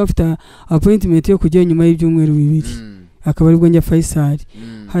nabaga mfite appointment yo kujya nyuma y'ibyumweru 2 akaba aribwo njya Faisal.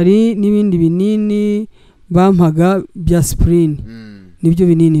 Hari n'ibindi binini bampaga bya sprin nibyo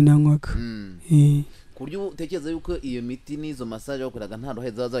binini nanywaga. Kuryo utekereza yuko iyo miti nizo massage bakoraga nta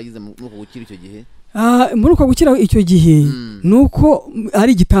rohe zazagize mu gukira icyo gihe? Muri uko gukira icyo gihe nuko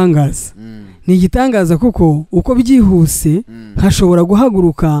ari igitangaza. Ni igitangaza kuko uko byihuse nkashobora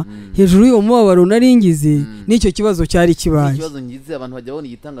guhaguruka hejuru y'uwo mubabaro naringize n'icyo kibazo cyari kibaye. Ikibazo ngize abantu bajya babona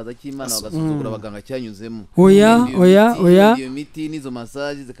igitangaza cy'Imana bagasuzugura abaganga cyanyuzemo. Oya Iyo miti nizo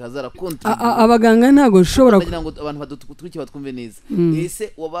massage zikazara konti. Abaganga ntago nshobora kugira ngo abantu badutwikira batwumve neza.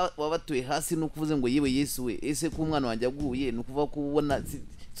 Ese wabatuye hasi no kuvuze ngo yewe Yesu we, ese ko umwana wanjye aguye no kuva kubona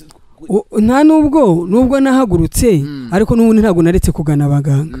nta nubwo nahagurutse ariko n'ubundi ntabwo naretse kugana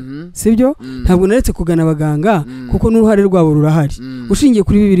abaganga. Sibyo? Ntabwo naretse kugana abaganga kuko n'uruhare rwabo rurahari. Ushingiye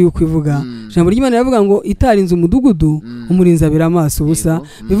kuri Bibiliya ukwivuga ijambo ry'Imana yavuga ngo itarinze umudugudu umurinzi abira amaso ubusa.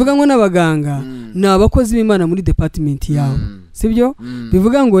 Bivuga ngo n'abaganga ni abakozi b'Imana muri department yabo. Sibyo?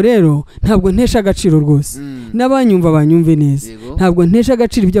 Bivuga ngo rero ntabwo ntesha agaciro rwose. N'abanyumva banyumve neza. Ntabwo ntesha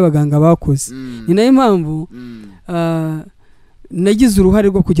agaciro iby'abaganga bakoze. Ni nayo mpamvu nagize uruhare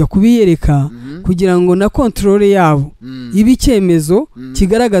rwo kujya kubiyereka kugira ngo na control yabo ibi cyemezo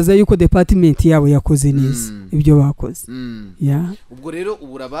kigaragaza yuko department yabo yakoze neza ibyo bakoze. Ubwo rero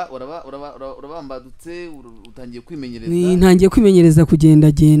urabambadutse utangiye kwimenyereza? Ntangiye kwimenyereza kugenda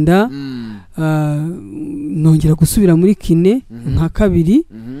nongera gusubira muri kine nka kabiri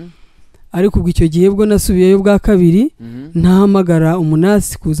ariko ubwo icyo gihe bwo nasubiyeyo bwa kabiri ntahamagara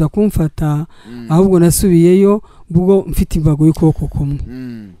umunasi kuza kumfata ahubwo nasubiyeyo bwo mfite imbago y'ukuboko kumwe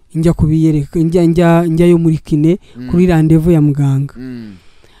njya kubiyereka njyayo muri kine kuri randevu ya muganga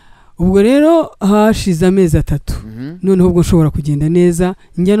ubwo rero hashize amezi 3 noneho ubwo nshobora kugenda neza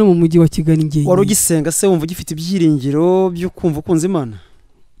njya no mu mujyi wa Kigali ngiye wari ugisenga se wumva ugifite ibyiringiro byo kumva ukunze Imana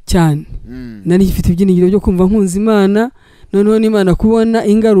cyane nari ngifite ibyiringiro byo kumva nkunze Imana noneho n'Imana kubona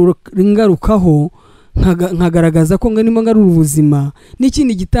ingarukaho nkagaragaza ko nganimo ngarura ubuzima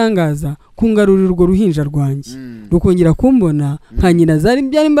n'ikindi gitangaza kungarurira urwo ruhinja rwanjye rukongera kumbona nka nyina zari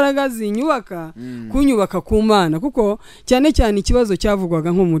byari imbaraga zinyubaka kunyubaka ku Mana kuko cyane cyane ikibazo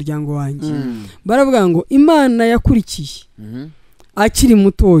cyavugwaga nko mu muryango wanjye baravuga ngo Imana yakurikiye akiri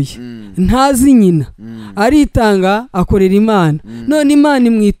mutoya ntazi nyina aritanga akorera Imana none Imana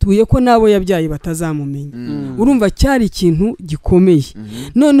imwituye ko nabo yabyaye batazamumenya urumva cyari ikintu gikomeye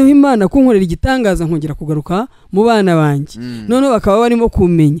noneho Imana kunkorera igitangaza nkongera kugaruka mu bana banjye noneho bakaba barimo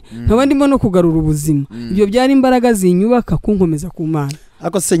kumenya nkaba ndimo no kugarura ubuzima ibyo byari imbaraga zinyubaka kunkomeza ku Mana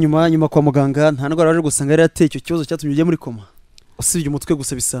ariko se nyuma kwa muganga nta ndwara yaje gusanga yari yateye icyo kibazo cyatumye ujya muri koma usibye umutwe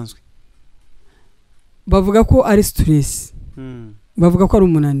gusa bisanzwe bavuga ko ari stress bavuga ko ari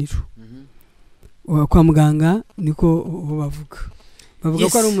umunaniro kwa muganga niko bavuga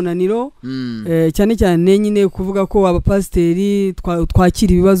ko ari umunaniro cyane cyane nyine kuvuga ko abapasiteri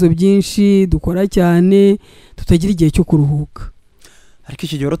twakira ibibazo byinshi dukora cyane tutagira igihe cyo kuruhuka ariko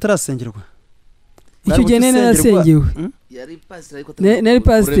icyo gihe utarasengerwa icyo gihe narasengewe nari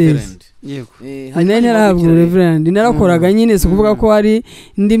pasiteri yego nari narahabwa reverend narakoraga nyine si kuvuga ko hari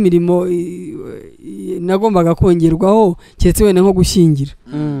indi mirimo nagombaga kongerwaho cyetse wenda nko gushyingira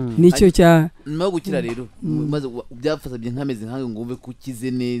nicyo cya nyuma yo gukira rero maze byafasabye nk'amezi nkawe ngo ube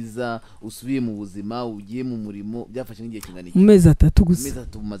kukize neza usubiye mu buzima ugiye mu murimo byafashe nk'igihe kingana iki mu mezi 3 gusa mezi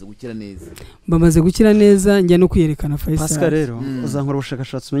 3 umaze gukira neza bamaze gukira neza njya no kwiyerekana Faisal Pascal rero uzankora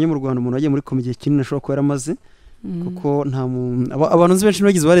ubushakashatsi umenye mu Rwanda umuntu wagiye muri komite kinini ashobora kuba yaramaze kuko nta abantu nzi benshi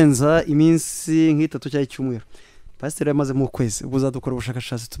bagize barenza iminsi nk'itatu cyangwa icyumweru Pastor yamaze mu kwezi ubwo uzadukora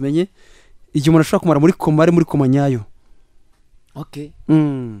ubushakashatsi tumenye igihe umuntu ashobora kumara muri koma ari muri koma nyayo okay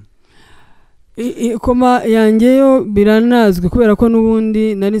koma yangeyo biranazwe kubera ko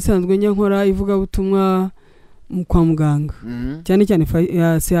nubundi nari nsanzwe njya nkora ivuga butumwa kwa muganga cyane cyane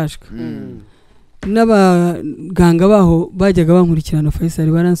ya CHK n'abaganga baho bajyaga bankurikirana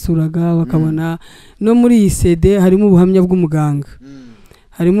Faisal baransuraga bakabona no muri iyi CD harimo ubuhamya bw'umuganga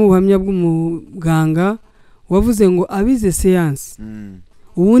harimo ubuhamya bw'umuganga wavuze ngo abize science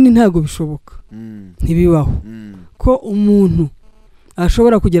ubundi ntago bishoboka ntibibaho ko umuntu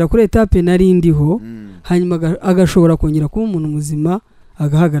ashobora kugera kuri etape narindiho hanyuma agashobora kongera kuba umuntu muzima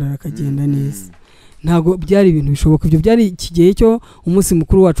agahagarara akagenda neza ntago byari ibintu bishoboka ibyo byari ikigihe cyo umunsi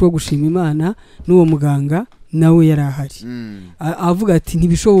mukuru wacu wo gushima Imana n'uwo muganga nawe yari ahari avuga ati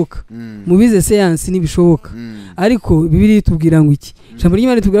ntibishoboka mubize science ntibishoboka ariko Bibiliya itubwira ngo iki ijambo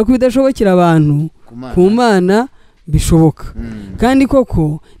ry'Imana ritubwira ko bidashobokera abantu ku Mana bishoboka kandi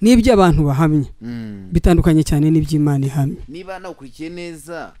koko n'ibyo abantu bahamya bitandukanye cyane n'iby'Imana ihamya niba nawukurikiye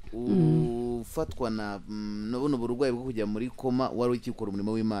neza ufatwa na buno burwayi bwo kujya muri koma wari ukikora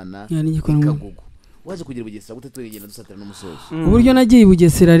umurimo w'Imana ikagugu waje kugira Bugesera gute twegenda dusatira n'umusozo uburyo nagiye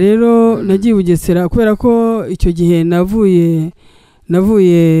Bugesera rero nagiye Bugesera kubera ko icyo gihe navuye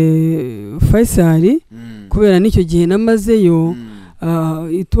Faisal kubera n'icyo gihe namazeyo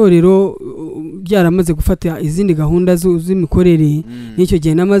itorero byaramaze gufata izindi gahunda z'imikorere n'icyo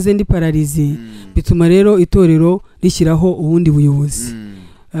gihe namaze ndi paralize bituma rero itorero rishyiraho ubundi buyobozi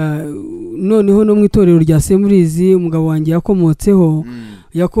noneho no mu itorero rya Semurizi umugabo wanjye yakomotseho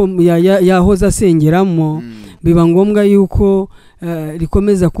yahoza asengeramo biba ngombwa yuko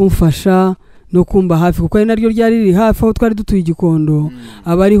rikomeza kumfasha no kumba hafi kuko ari naryo ryari riri hafi aho twari dutuye Igikondo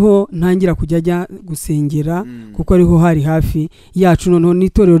abariho ntangira kujya ajya gusengera kuko ariho hari hafi yacu noneho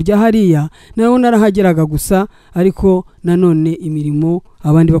n'itorero rya hariya naho narahageraga gusa ariko nanone imirimo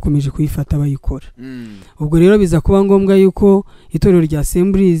abandi bakomeje kuyifata bayikora ubwo rero biza kuba ngombwa yuko itorero rya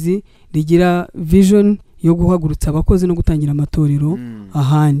Sembrizi rigira vision yo guhagurutsa abakozi no gutangira amatorero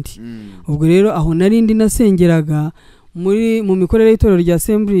ahandi ubwo rero aho narindi nasengeraga mu mikorere y'itorero rya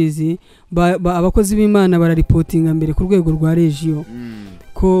Sembrizi abakozi b'Imana bararipotinga mbere ku rwego rwa regio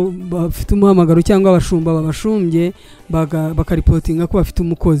ko bafite umuhamagaro cyangwa abashumba babashumbye bakaripotinga ko bafite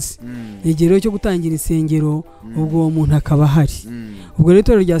umukozi igero cyo gutangira insengero ubwo umuntu akaba hari ubwo rero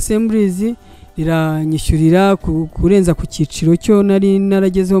itorero rya Sembrizi riranyishyurira kurenza ku cyiciro cyo nari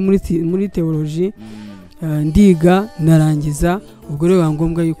naragezeho muri theology ndiga narangiza ubwo rero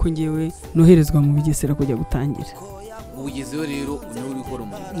ngombwa yuko ngewe noherezwa mu Bugesera kujya gutangira ubugezeho rero niho uri gukora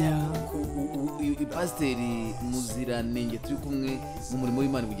umurimo. Pasiteri Muziranenge turi kumwe mu murimo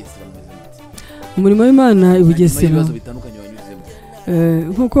w'Imana i Bugesera mumeze mute? Umurimo w'Imana i Bugesera ibibazo bitandukanye wanyuzemo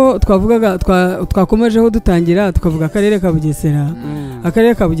nkuko twavugaga twakomejeho dutangira tukavuga akarere ka Bugesera.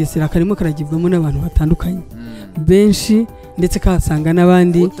 Akarere ka Bugesera karimo karagibwamo n'abantu batandukanye benshi ndetse kasanga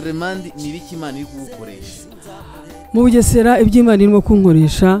n'abandi. Utremandi nibiki Imana iri kugukoresha mu Bugesera? Iby'Imana irimo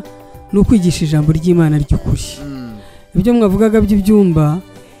kunkoresha no kwigisha ijambo ry'Imana ry'ukuri. Ibyo mwavugaga by'ibyumba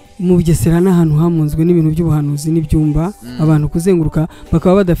mu Bugesera n'ahantu hamunzwe n'ibintu by'ubuhanuzi n'ibyumba, abantu kuzenguruka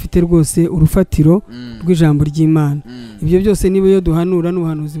bakaba badafite rwose urufatiro rw'ijambo ry'Imana. Ibyo byose niba yo duhanura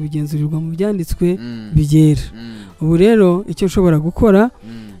n'ubuhanuzi bugenzurirwa mu byanditswe bigera. Ubu rero icyo nshobora gukora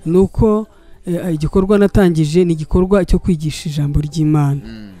nuko igikorwa natangije ni igikorwa cyo kwigisha ijambo ry'Imana,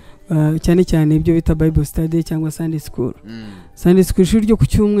 cyane cyane ibyo bita Bible study cyangwa Sunday school. Sunday school ishuri ryo ku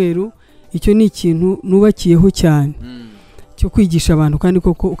cyumweru, icyo ni ikintu nubakiyeho cyane cyo kwigisha abantu kandi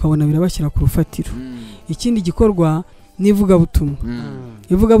koko ukabona birabashyira ku rufatiro. Ikindi gikorwa ni ivugabutumwa.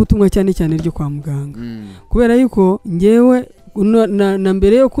 Ivugabutumwa cyane cyane ryo kwa muganga, kubera yuko ngewe na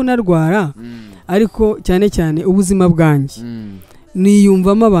mbere yo kunarwara ariko cyane cyane ubuzima bwanjye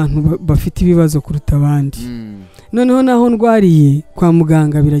niyumvamo abantu bafite ibibazo kuruta abandi. Noneho naho ndwariye kwa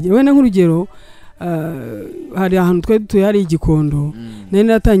muganga biragira. Wenda nk'urugero hari ahantu twari dutuye hari Igikondo, nari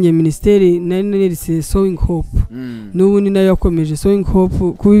natangiye ministeri, nari narise Sowing Hope, n'ubu ni nayo yakomeje Sowing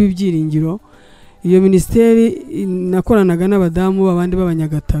Hope kuba ibyiringiro. Iyo ministeri nakoranaga n'abadamu babandi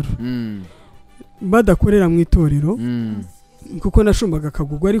b'abanyagataro badakorera mu itorero kuko nashumbaga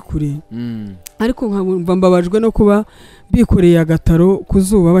akagugwa ari kure, ariko nkamva mbabajwe no kuba bikoreye agataro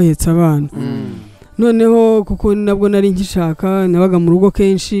kuzuba bahetse abana. Noneho kuko nabwo nari nkishaka, nabaga mu rugo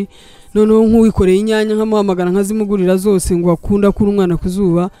kenshi, noneho nk'uwikoreye inyanya nkamuhamagara nkazimugurira zose ngo akunda kuri umwana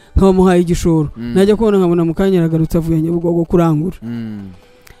kuzuba, nkabamuhaye igishoro. Najya kubona nkabona mu kanya aragarutse avuye Nyabugogo kurangura.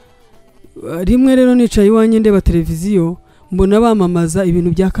 Rimwe rero nicaye iwanjye ndeba televiziyo, mbona bamamaza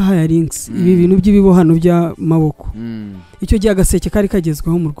ibintu bya Kahaya Links, ibi bintu by'ibibohano by'amaboko. Icyo gihe agaseke kari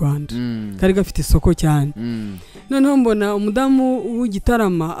kagezweho mu Rwanda, kari gafite isoko cyane. Noneho mbona umudamu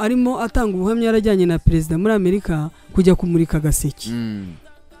w'Igitarama arimo atanga ubuhamya yarajyanye na perezida muri Amerika kujya kumurika agaseke,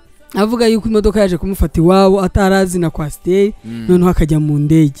 avuga yuko imodoka yaje kumufata iwabo atarazi na kwasiteri, noneho akajya mu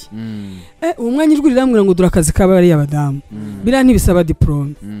ndege. Umwanya ijwi riramubwira ngo dore akazi k'abari abadamu, biriya ntibisaba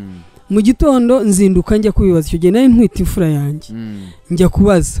diplome. Mu gitondo nzinduka njya kubibaza. Icyo gihe nari ntwite imfura yanjye, njya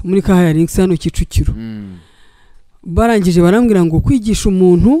kubaza muri Kahaya Links hano Kicukiro. Barangije barambwira ngo kwigisha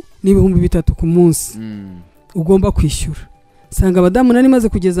umuntu ni 3,000 ku munsi ugomba kwishyura. Sanga abadamu nari maze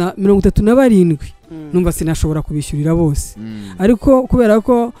kugeza 37, numva sinashobora kubishyurira bose. Ariko kubera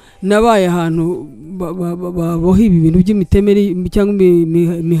ko nabaye ahantu bohi ibi bintu by'imitemeri cyangwa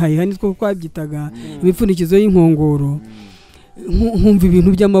imihayiha nitwo kwabyitaga imipfundikizo y'inkongoro, nkumva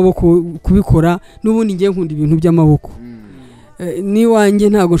ibintu by'amaboko kubikora, n'ubundi ngiye nkunda ibintu by'amaboko. Ni wanjye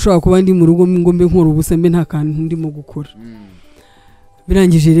ntago nshobora kuba ndi mu rugo ngo mbe nkora ubusa mbe nta kantu ndimo gukora.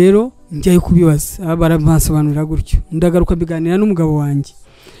 Birangije rero njyaye kubibaza, barampasobanurira gutyo. Ndagaruka biganira n'umugabo wanjye,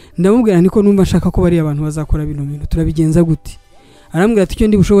 ndamubwira niko numva nshaka ko bari abantu bazakora bino bintu, turabigenza gute? Arambwira ati icyo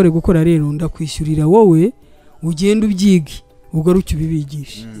ndi bushobore gukora rero ndakwishyurira wowe ugenda ubyige ugaruke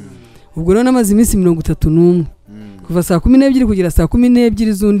ubibigisha. Ubwo rero namaze iminsi 31 kuva saa 12 kugera saa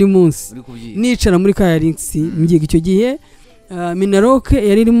 12 z'undi munsi nicara muri Kahaya Links mbyiga. Icyo gihe Minaroke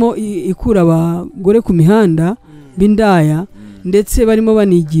yari irimo ikura abagore ku mihanda b'indaya, ndetse barimo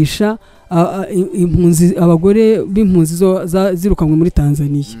banigisha impunzi, abagore b'impunzi zirukanwe muri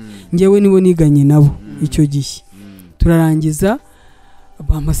Tanzania. Ngewe nibo niganye nabo icyo gihe, turarangiza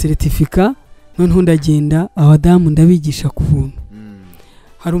bampa certificate, noneho ndagenda abadamu ndabigisha ku buntu.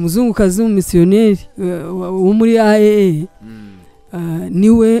 Hari umuzungukazi w'umumisiyoneri wo muri AEE,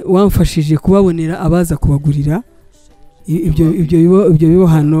 niwe wamfashije kubabonera abaza kubagurira ibyo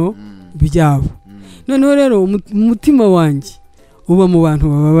bibohano byabo. Noneho rero umutima wanjye uba mu bantu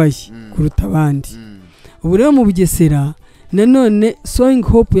bababaye kuruta abandi. Ubu rero mu Bugesera nanone Sowing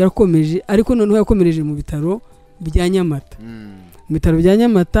Hope yarakomeje, ariko noneho yakomereje mu bitaro bya Nyamata. Mu bitaro bya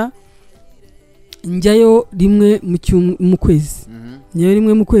Nyamata njyayo rimwe mu kwezi. Njyayo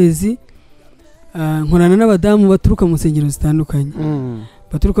rimwe mu kwezi, nkorana n'abadamu baturuka mu nsengero zitandukanye.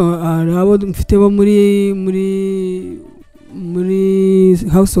 Baturuka abo mfite bo muri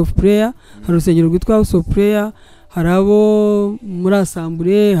House of Prayer, hari urusengero rwitwa House of Prayer, hari abo muri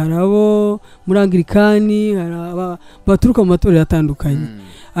Assemblée, hari abo muri Anglikani, hari baturuka mu matorero atandukanye.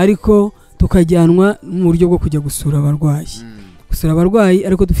 Ariko tukajyanwa mu buryo bwo kujya gusura abarwayi,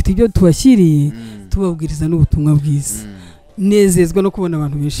 ariko dufite ibyo tubashyiriye tubabwiriza n'ubutumwa bwiza. nezezwa no kubona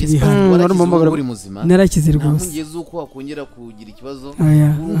abantu benshi bihana uri muzima narakize rwose ntungeze uko wakongera kugira ikibazo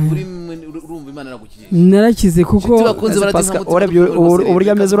urumva Imana iragukijije narakize kuko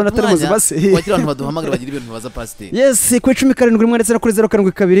uburyo ameze uranatari muzima se wakira abantu baduhamagara bagira ibintu baza pasiteri yes ku 17 ndetse no kuri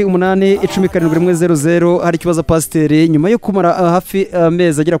 0728 17 hari ikibazo pasiteri nyuma yo kumara hafi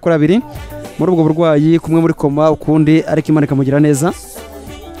amezi agera kuri 2 muri ubwo burwayi kumwe muri koma ukundi ariko Imana ikamugira neza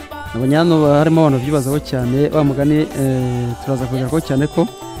abanyano harimo abantu bibazaho cyane bamugani turaza kugira ko cyane ko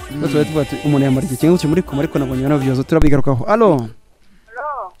tuba tuvuga umuntu yamara iki kintu muri koma ariko nabonye nabo bibazo turabigarukaho allo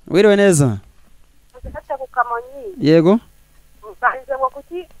wiriwe neza yego usanze ngo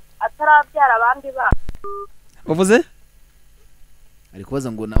kuki atarabyara abandi ba uvuze ari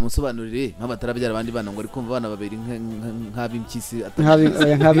kubaza ngo namusobanurire nk'abatarabyara abandi bana ngo ari kumva abana babiri nk'ab'impyisi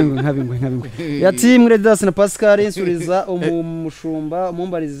nk'abingwe yati Mweredasi na Pascal insuriza umushumba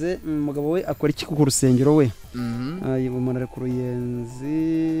umumbarize umugabo we akora iki ku rusengero we umuntu ari ku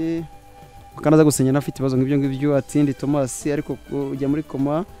Ruyenzi kanaza gusenya nafite ibibazo nk'ibyo atindi Thomas ariko ujya muri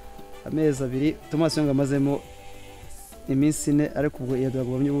koma amezi 2 Thomas ngo amazemo iminsi 4 ariko ubwo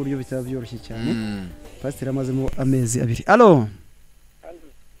yadagobamye uburyo bitaba byoroshye cyane Pastor amazemo amezi 2 allo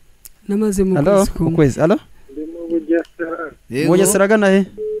namaze mu kwezi allo ndi mu Bugesera gana he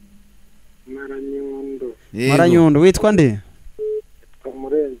Maranyundo witwa nde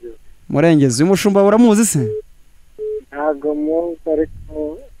Murengezi umushumba uramuzi se ntago muzi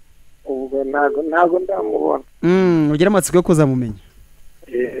ariko ubwo ntago ndamubona ugira amatsiko yo kuzamumenya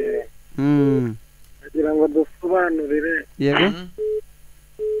kugira ngo dusobanurire yego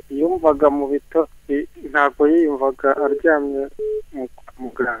yumvaga mu bitotsi ntago yiyumvaga aryamye mu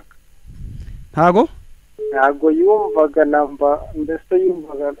muganga ntago yumvaga namba mbese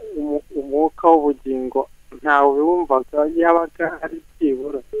yumvaga umwuka w'ubugingo ntawe wumvaga yabaga ari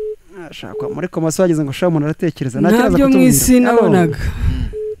byibura ashaka muri komasiyo wagize ngo shaka umuntu aratekereza ntabyo mu isi nabonaga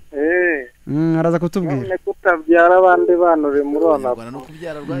araza kutubwira none kutabyara abandi bana uri murona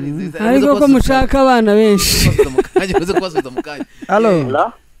ariko ko mushaka abana benshi allo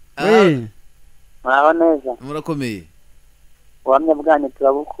muraba neza murakomeye ubuhamya bwanyu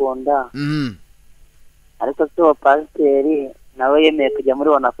turabukunda ariko si uwo pasiteri nawe yemeye kujya muri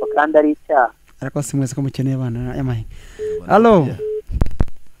wonapo kandi ari icyaha ariko si mwese ko mukeneye abana y'amahe allo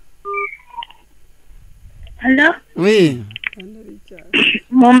oui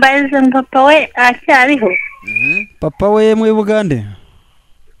mumbarize ngo papa we aracyariho papa we mu Bugande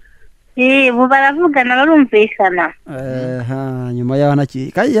ubu baravugana barumvikana nyuma yaho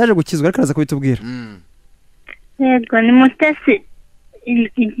kandi yaje gukizwa ariko araza kubitubwira yego ni mutesi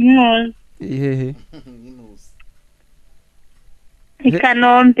iginuzi ihehe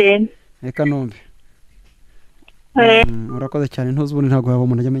ikanombe urakoze cyane ntuzi ubundi ntabwo waba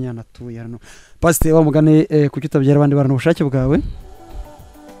umuntu ajya amenya ahantu atuye hano pasiteri wamugane kuki utabyara abandi bantu ubushake bwawe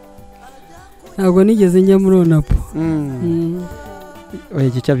ntabwo nigeze njya muri onapo oya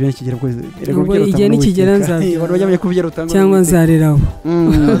iki cyabyo nikigera ubwo igihe nikigera nzabyara cyangwa nzareraho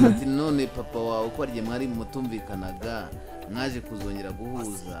none papa wawe uko ariye mwari mutumvikanaga mwaje kuzongera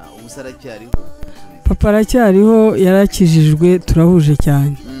guhuza ubusa aracyariho papa aracyariho yarakijijwe turahuje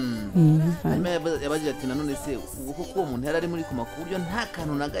cyane yabagira ati nanone se ubwo ko uwo muntu yari ari muri koma ku buryo nta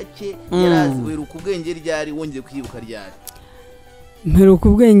kantu na gake yaraziweruka ubwenge ryari wongeye kwibuka ryari mperuka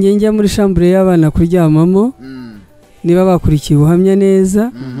ubwenge njya muri shambure y'abana kuryamamo niba bakurikiye ubuhamya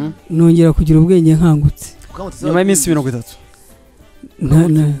neza nongera kugira ubwenge nkangutse nyuma y'iminsi 30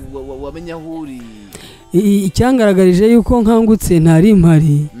 wamenya aho uri icyangaragarije yuko nkangutse ntari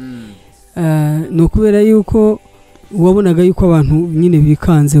impari ni ukubera yuko wabonaga yuko abantu nyine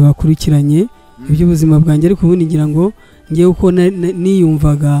bikanze bakurikiranye iby'ubuzima bwanjye ariko ubundi ngira ngo ngewe uko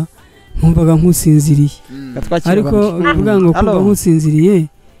niyumvaga nkumvaga nkusinziriye ariko uvuga ngo kuba nkusinziriye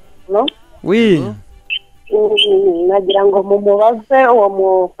nagira ngo mumubaze uwo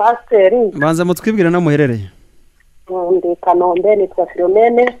mupasiteri banza mutwibwire naho muherereye ndi Kanombe nitwa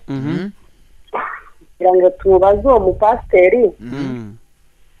Philomene kugira ngo tumubaze uwo mupasiteri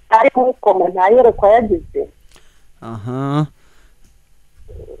ariko koma ntayerekwa yagize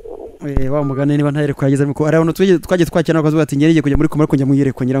wa mugane niba ntayerekwa yagize ariko ari abantu twagiye twakira n'abakozi bati ngereye kujya muri koma ariko njya mu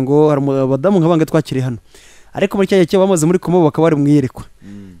yerekwa ngira ngo hari abadamu nk'abanga twakiriye hano ariko muri cyagiye bamaze muri koma bakaba bari mu yerekwa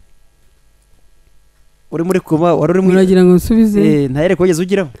uri muri koma wari uri muragira ngo nsubize ntayerekwa yageze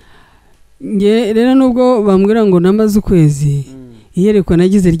ugiraho nge rero nubwo bambwira ngo namaze ukwezi iyerekwa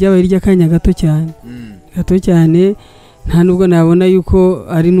nagize ryabaye ry'akanya gato cyane nta nubwo nabona yuko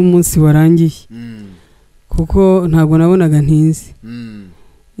ari n'umunsi warangiye kuko ntabwo nabonaga ntinzi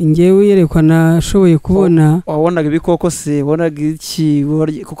ngewe yerekwa nashoboye kubona wabonaga ibikoko se wabonaga iki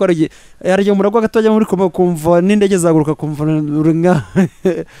kuko yaryo muragwa gatojya muri kumva n'indege zaguruka kumva runga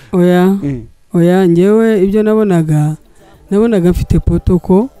oya ngewe ibyo nabonaga mfite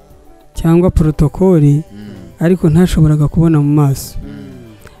protoko cyangwa protokoli ariko ntashoboraga kubona mu maso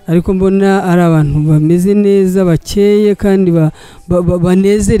ariko mbona ari abantu bameze neza bakeye kandi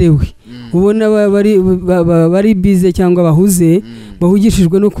banezerewe ubona bari bize cyangwa bahuze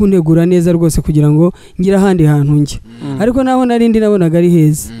bahugishijwe no kuntegura neza rwose kugira ngo ngira ahandi hantu njya ariko naho narindi nabonaga ari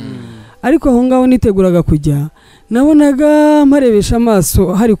heza ariko aho ngaho niteguraga kujya nabonaga mparebesha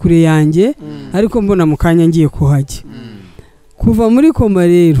amaso hari kure yanjye ariko mbona mu kanya ngiye kuhajya kuva muri koma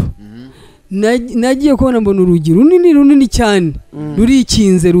rero nagiye kubona mbona urugi runini cyane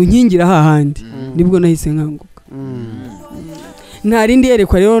rurikinze runkingira hahandi nibwo nahise nkanguka nta rindi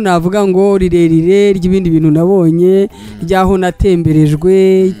yerekwa rero navuga ngo rirerire ry'ibindi bintu nabonye ryaho natemberejwe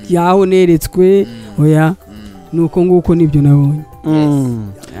ryaho neretswe oya nuko nguko nibyo nabonye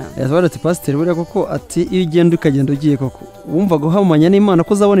yasobanura ati pasiteri buriya koko ati iyo ugenda ukagenda ugiye koko wumvaga uhamanya n'Imana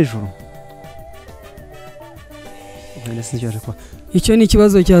ko uzabona ijoro icyo ni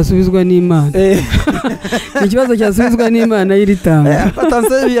ikibazo cyasubizwa n'Imana ni ikibazo cyasubizwa n'Imana y'iritanga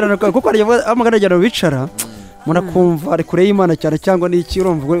batanze birana kuko amagana ajyana bicara murakumva ari kure y'Imana cyane cyangwa n'iki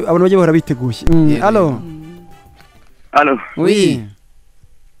urumva abantu bagiye bahora biteguye allo oui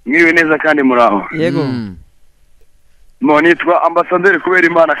mwiriwe neza kandi muraho yego nitwa ambasaderi kubera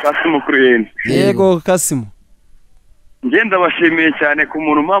Imana Kasimu Kuruyeni yego Kasimu ngenda bashimiye cyane ku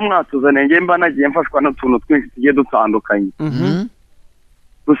muntu mwatuzane nge mba nagiye mfashwa n'utuntu twinshi tugiye dutandukanye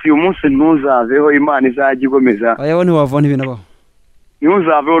gusa uyu munsi ntuzaveho Imana izajya igomeza ayaho ntiwavana ibintu abaho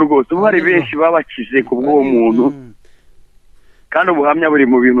ntuzaveho rwose ubu hari benshi babakize ku bw'uwo muntu kandi ubuhamya buri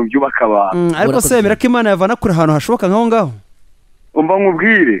mu bintu byubaka abantu ariko se wemera ko Imana yavana kure ahantu hashoboka nk'aho ngaho umva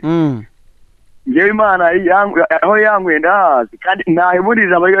nkubwire ngewe Imana aho yanguye ndahazi kandi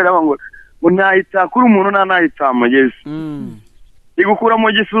ntahiburiza abayobora ngo ntahita kuri umuntu ntahita mugeze igukura mu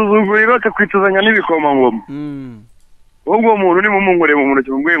gisuzuguriro akakwituzanya n'ibikomangoma ubwo umuntu ni mumungure mu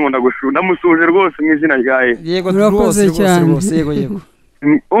muruke mubwiye ngo ndamusuje rwose mu izina rya Yesu yego rwose cyane yego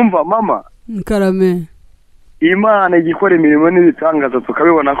umva mama karame Imana igikora imirimo n'ibitangaza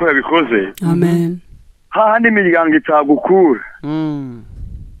tukabibona ko yabikoze amen hahandi imiryango itagukura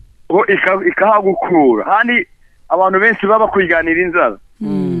ikahagukura handi abantu benshi baba kwiganira inzara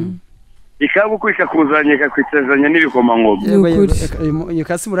ikagukura ikakuzanya ikakwitezanya n'ibikomangoma iyo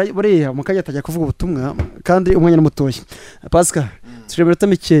Kasimu buriya mukajya atajya kuvuga ubutumwa kandi umwanya n'umutoya Pascal turi minota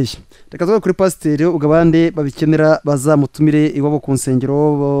mikeya reka tuvuge kuri pasiteri ubwo abandi babikenera bazamutumire iwabo ku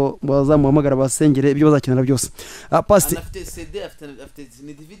nsengero bazamuhamagara basengere ibyo bazakenera byose pasiteri afite CD afite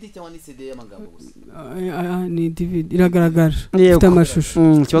ni DVD cyangwa ni CD y'amagambo gusa ni DVD iragaragara ifite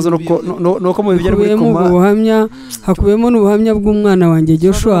amashusho ikibazo nuko mu bijyanye muri koma ubuhamya hakubiyemo n'ubuhamya bw'umwana wanjye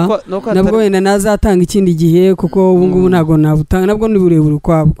Joshua nabwo wenda nazatanga ikindi gihe kuko ubu ngubu ntabwo nabutanga nabwo ni burebure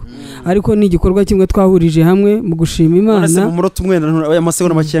kwabwo ariko ni igikorwa kimwe twahurije hamwe mu gushima Imana mu munota umwe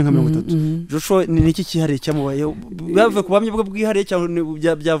amasegonda make nka 30 Joshua ni iki kihariye cyamubayeho bavuye ku buhamya bwe bwihariye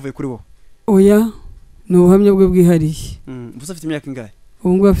cyangwa byavuye kuri wowe oya ni ubuhamya bwe bwihariye busa afite imyaka ingahe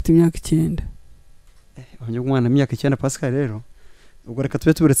ubu ngubu afite imyaka 9 ubuhamya bw'umwana imyaka 9 Pascal rero ubwo reka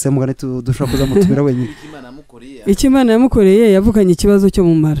tube tuburetse mugane dushobora kuzamutumira wenyine iki Imana yamukoreye yavukanye ikibazo cyo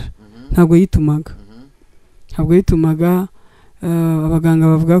mu mara ntabwo yitumaga abaganga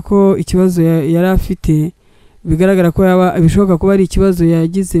bavuga ko ikibazo yari afite bigaragara ko bishoboka kuba ari ikibazo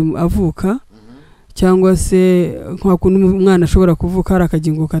yagize avuka cyangwa se nk'ukuntu umwana ashobora kuvuka hari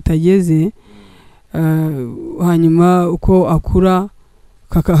akagingo katageze hanyuma uko akura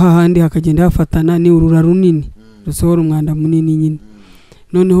hahandi hakagenda hafatana ni urura runini rusohora umwanda munini nyine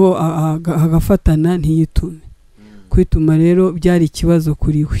noneho hagafatana ntiyitume kwituma rero byari ikibazo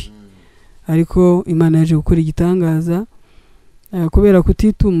kuri we ariko Imana yaje gukora igitangaza kubera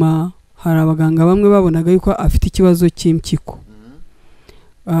kutituma hari abaganga bamwe babonaga yuko afite ikibazo cy'impyiko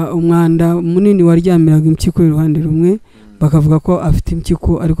umwanda munini waryamiraga impyiko iruhande rumwe bakavuga ko afite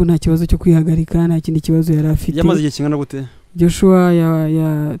impyiko ariko nta kibazo cyo kwihagarika nta kindi kibazo yari afite yamaze igihe kingana gute Joshua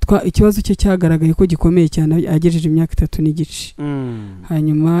ikibazo cye cyagaragaye ko gikomeye cyane agejeje imyaka 3 n'igice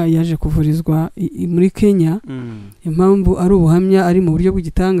hanyuma yaje kuvurizwa muri Kenya impamvu ari ubuhamya ari mu buryo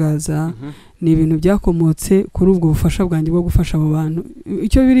bw'igitangaza ni ibintu byakomotse kuri ubwo bufasha bwanjye bwo gufasha abo bantu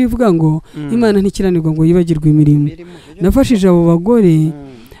icyo birivuga ngo Imana ntikiranirwa ngo yibagirwe imirimo nafashije abo bagore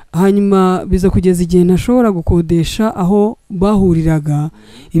hanyuma biza kugeza igihe ntashobora gukodesha aho bahuriraga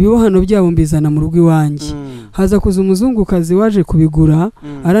ibibohano byabo mbizana mu rugo iwanjye haza kuza umuzungukazi waje kubigura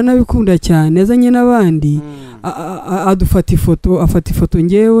aranabikunda cyane yazanye n'abandi adufata ifoto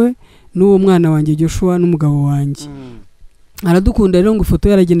ngewe n'uwo mwana wanjye Joshua n'umugabo wanjye aradukunda rero ngo ifoto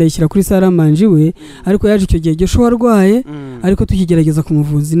yaragenda yishyira kuri Saramanje we ariko yaje icyo gihe Joshua arwaye ariko tukigerageza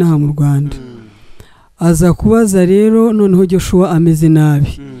kumuvuza inaha mu Rwanda aza kubaza rero noneho Joshua ameze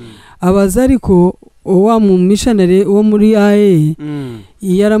nabi abaza ariko wa mu missionary wo muri AE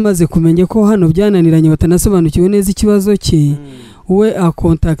yaramaze kumenya ko hano byananiranye batanasobanukiwe neza ikibazo cye we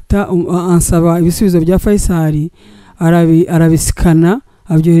akontakta ansaba ibisubizo bya Faisal arabisikana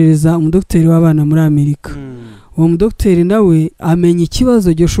abyohereza umudokiteri w'abana muri Amerika uwo mudokiteri nawe amenya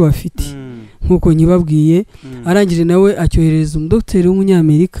ikibazo Joshua afite nkuko nyibabwiye arangije nawe acyohereza umudokiteri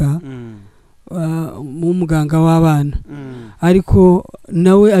w'umunyamerika mu muganga w'abana ariko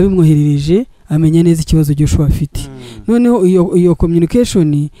nawe abimwoherereje amenya neza ikibazo Joshua afite noneho iyo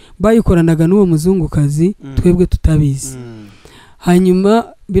communication bayikoranaga n'uwo muzungukazi twebwe tutabizi hanyuma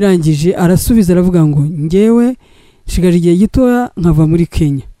birangije arasubiza aravuga ngo ngewe shigaje igihe gitoya nkava muri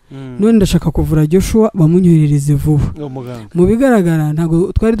Kenya none ndashaka kuvura Joshua bamunyoherereze vuba mu bigaragara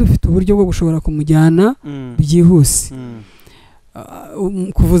ntago twari dufite uburyo bwo gushobora kumujyana byihuse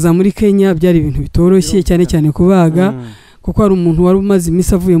kuvuza muri Kenya byari ibintu bitoroshye cyane cyane kubaga kuko hari umuntu wari umaze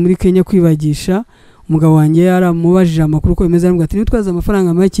imisi avuye muri Kenya kwibagisha umugabo wanjye yaramubajije amakuru ko bimeze arambwira ati nitwaze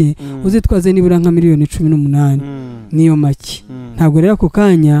amafaranga make uzitwaze nibura nka miliyoni 18 niyo make ntabwo rero ako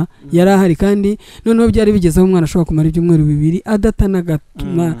kanya yarahari kandi noneho byari bigezeho umwana ashobora kumara ibyumweru 2 adatana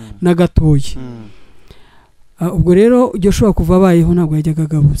na gatoye ubwo rero Joshua kuva abayeho ntabwo yajyaga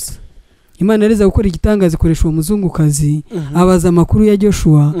gabuza Imana yareza gukora igitangaza ikoresha uwo muzungukazi abaza amakuru ya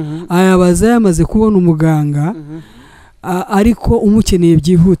Joshua ayabaza yamaze kubona umuganga ariko umukeneye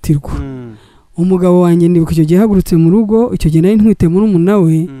byihutirwa umugabo wanjye ndibuka icyo gihe hagurutse mu rugo icyo gihe nari ntwite muri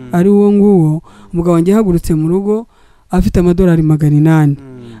umunawe ari wo nguwo umugabo wanjye hagurutse mu rugo afite amadolari 800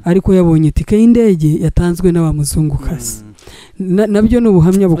 ariko yabonye tike y'indege yatanzwe n'abamuzungukazi nabyo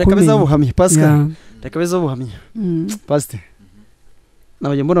n'ubuhamya bukomeye reka buhamya Pascal reka buhamya Pastor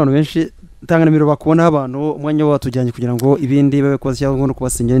nabajye mbona abantu benshi tanga nimero bakubona abantu umwanya watujyanye kugira ngo ibindi babe kwaza cyangwa no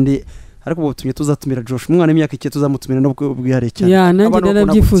kubasengera ndi ariko ubutumye tuzatumira Josh umwana imyaka iki tuzamutumira no bwihare cyane ya nanjye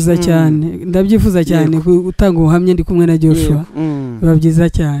ndabyifuza cyane gutanga ubuhamya ndi kumwe na Joshua biba byiza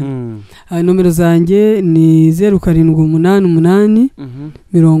cyane nomero zanjye ni 0788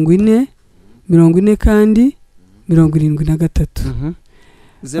 40 kandi 73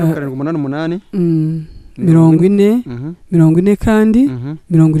 0788 40 kandi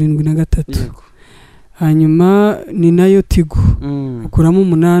 73 hanyuma ni nayo Tigo ukuramo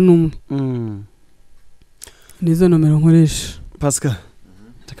 81 nizo nomero nkoresha Pascal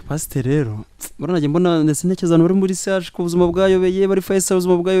Pastor rero baranaje mbona ndetse ntekezano bari muri search ku buzima bwayobeye bari Faisal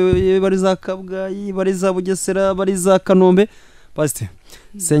ubuzima bwayobeye bari za Kabgayi bari za Bugesera bari za Kanombe Pastor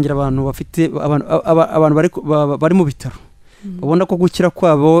sengera abantu bafite abantu bari mu bitaro ubona ko gukira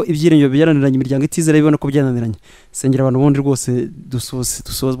kwabo ibyiringiro byaraniranye imiryango itizera ibona ko byananiranye sengera abantu bondi rwose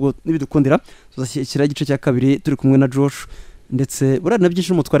dusozwa nibidukundira tuzashyira igice cya kabiri turi kumwe na Josh ndetse burana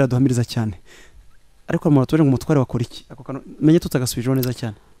byinshi umutware aduhamiriza cyane ariko mu batore ngo umutware wakora iki ako menye tutagasubijeho neza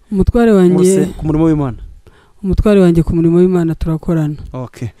cyane umutware wanjye ku murimo w'Imana umutware wanjye ku murimo w'Imana turakorana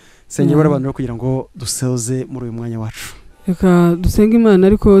okay sengera abantu kugira ngo dusoze muri uyu mwanya wacu reka dusenga Imana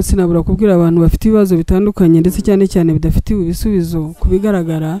ariko sinabura kubwira abantu bafite ibibazo bitandukanye ndetse cyane cyane bidafite ibisubizo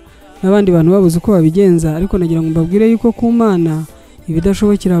kubigaragara n'abandi bantu babuze uko babigenza ariko nagira ngo mbabwire yuko ku Mana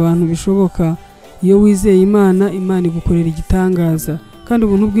ibidashobokera abantu bishoboka iyo wizeye Imana igukorera igitangaza kandi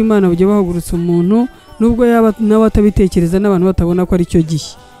ubuntu bw'Imana bujye bahagurutsa umuntu nubwo yaba nawe atabitekereza n'abantu batabona ko ari cyo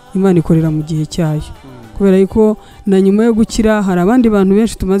gihe Imana ikorera mu gihe cyayo kubera yuko na nyuma yo gukira hari abandi bantu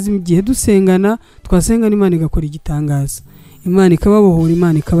benshi tumaze igihe dusengana twasengana Imana igakora igitangaza Imana ikababohora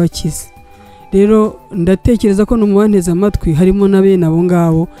Imana ikabakiza rero ndatekereza ko no mubanteza amatwi harimo nabene abo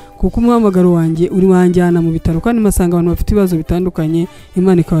ngabo kuko umuhamagaro wanjye uri wanjyana mu bitaro kandi masanga abantu bafite ibibazo bitandukanye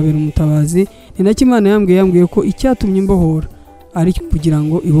Imana ikababera umutabazi ni nacyo Imana yambwiye ko icyatumye imbohora ari kugira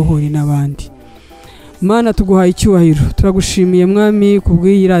ngo ibohore n'abandi Mana tuguhaye icyubahiro turagushimiye mwami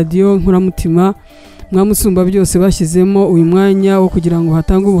kubw'iyi radio nkuramutima mwamusumba byose bashyizemo uyu mwanya wo kugira ngo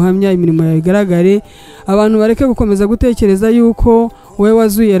hatange ubuhamya imirimo yawe igaragare abantu bareke gukomeza gutekereza yuko wowe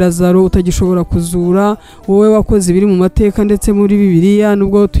wazuye Lazaro utagishobora kuzura wowe wakoze ibiri mu mateka ndetse muri Bibiliya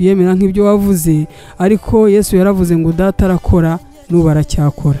nubwo tuyemera nk'ibyo wavuze ariko Yesu yaravuze ngo data arakora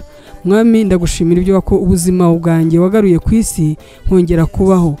n'ubaracyakora mwami ndagushimira ibyo wako ubuzima bwanjye wagaruye ku isi nkongera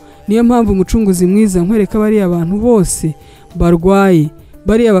kubaho niyo mpamvu umucunguzi mwiza nkwereka bari abantu bose barwaye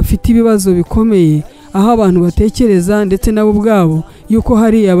bari abafite ibibazo bikomeye aho abantu batekereza ndetse nabo ubwabo yuko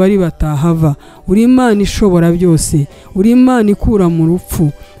hari abari batahava uri Imana ishobora byose uri Imana ikura mu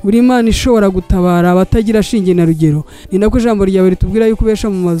rupfu uri Imana ishobora gutabara abatagira shinge na rugero. Ni nako ijambo ryawe ritubwira yuko ubesha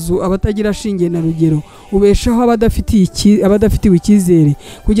mu mazu abatagira shinge na rugero, ubeshaho abadafitiwe icyizere,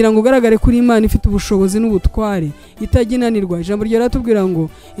 kugira ngo ugaragare kuri Imana ifite ubushobozi n'ubutware itaginanirwa. Ijambo ryawe ratubwira ngo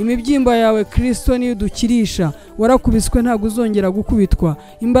imibyimba yawe Kristo niyo dukirisha, warakubiswe ntabwo uzongera gukubitwa,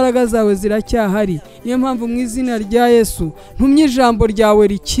 imbaraga zawe ziracyahari. Niyo mpamvu mu izina rya Yesu ntumye ijambo ryawe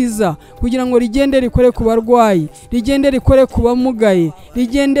rikiza, kugira ngo rigende rikore ku barwayi, rigende rikore ku bamugaye,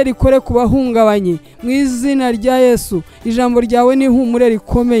 rigende rikore ku bahungabanye. Mu izina rya Yesu ijambo ryawe ni ihumure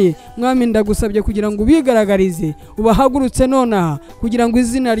rikomeye. Mwami ndagusabye kugira ngo ubigaragarize, ubahagurutse nonaha kugira ngo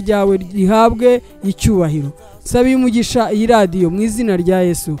izina ryawe rihabwe icyubahiro. Sabiye umugisha iyi radio mu izina rya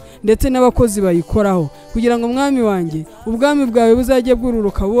Yesu, ndetse n'abakozi bayikoraho, kugira ngo mwami wanjye ubwami bwawe buzajye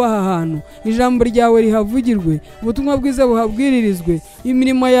bwururuka bubaha ahantu, ijambo ryawe rihavugirwe, ubutumwa bwiza buhabwiririzwe,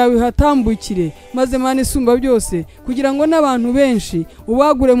 imirimo yawe ihatambukire, maze Mana isumba byose, kugira ngo n'abantu benshi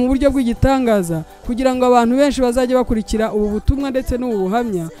ubagure mu buryo bw'igitangaza, kugira ngo abantu benshi bazajye bakurikira ubu butumwa ndetse n'ubu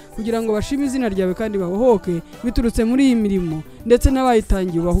buhamya, kugira ngo bashime izina ryawe kandi bahohoke biturutse muri iyi mirimo, ndetse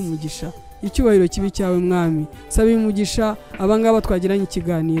n'abayitangiye ubaha umugisha. Icyubahiro kibi cyawe mwami. Sabiye umugisha abangaba twagiranye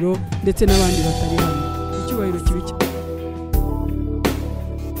ikiganiro ndetse n'abandi batari hano. Icyubahiro kibi cyawe.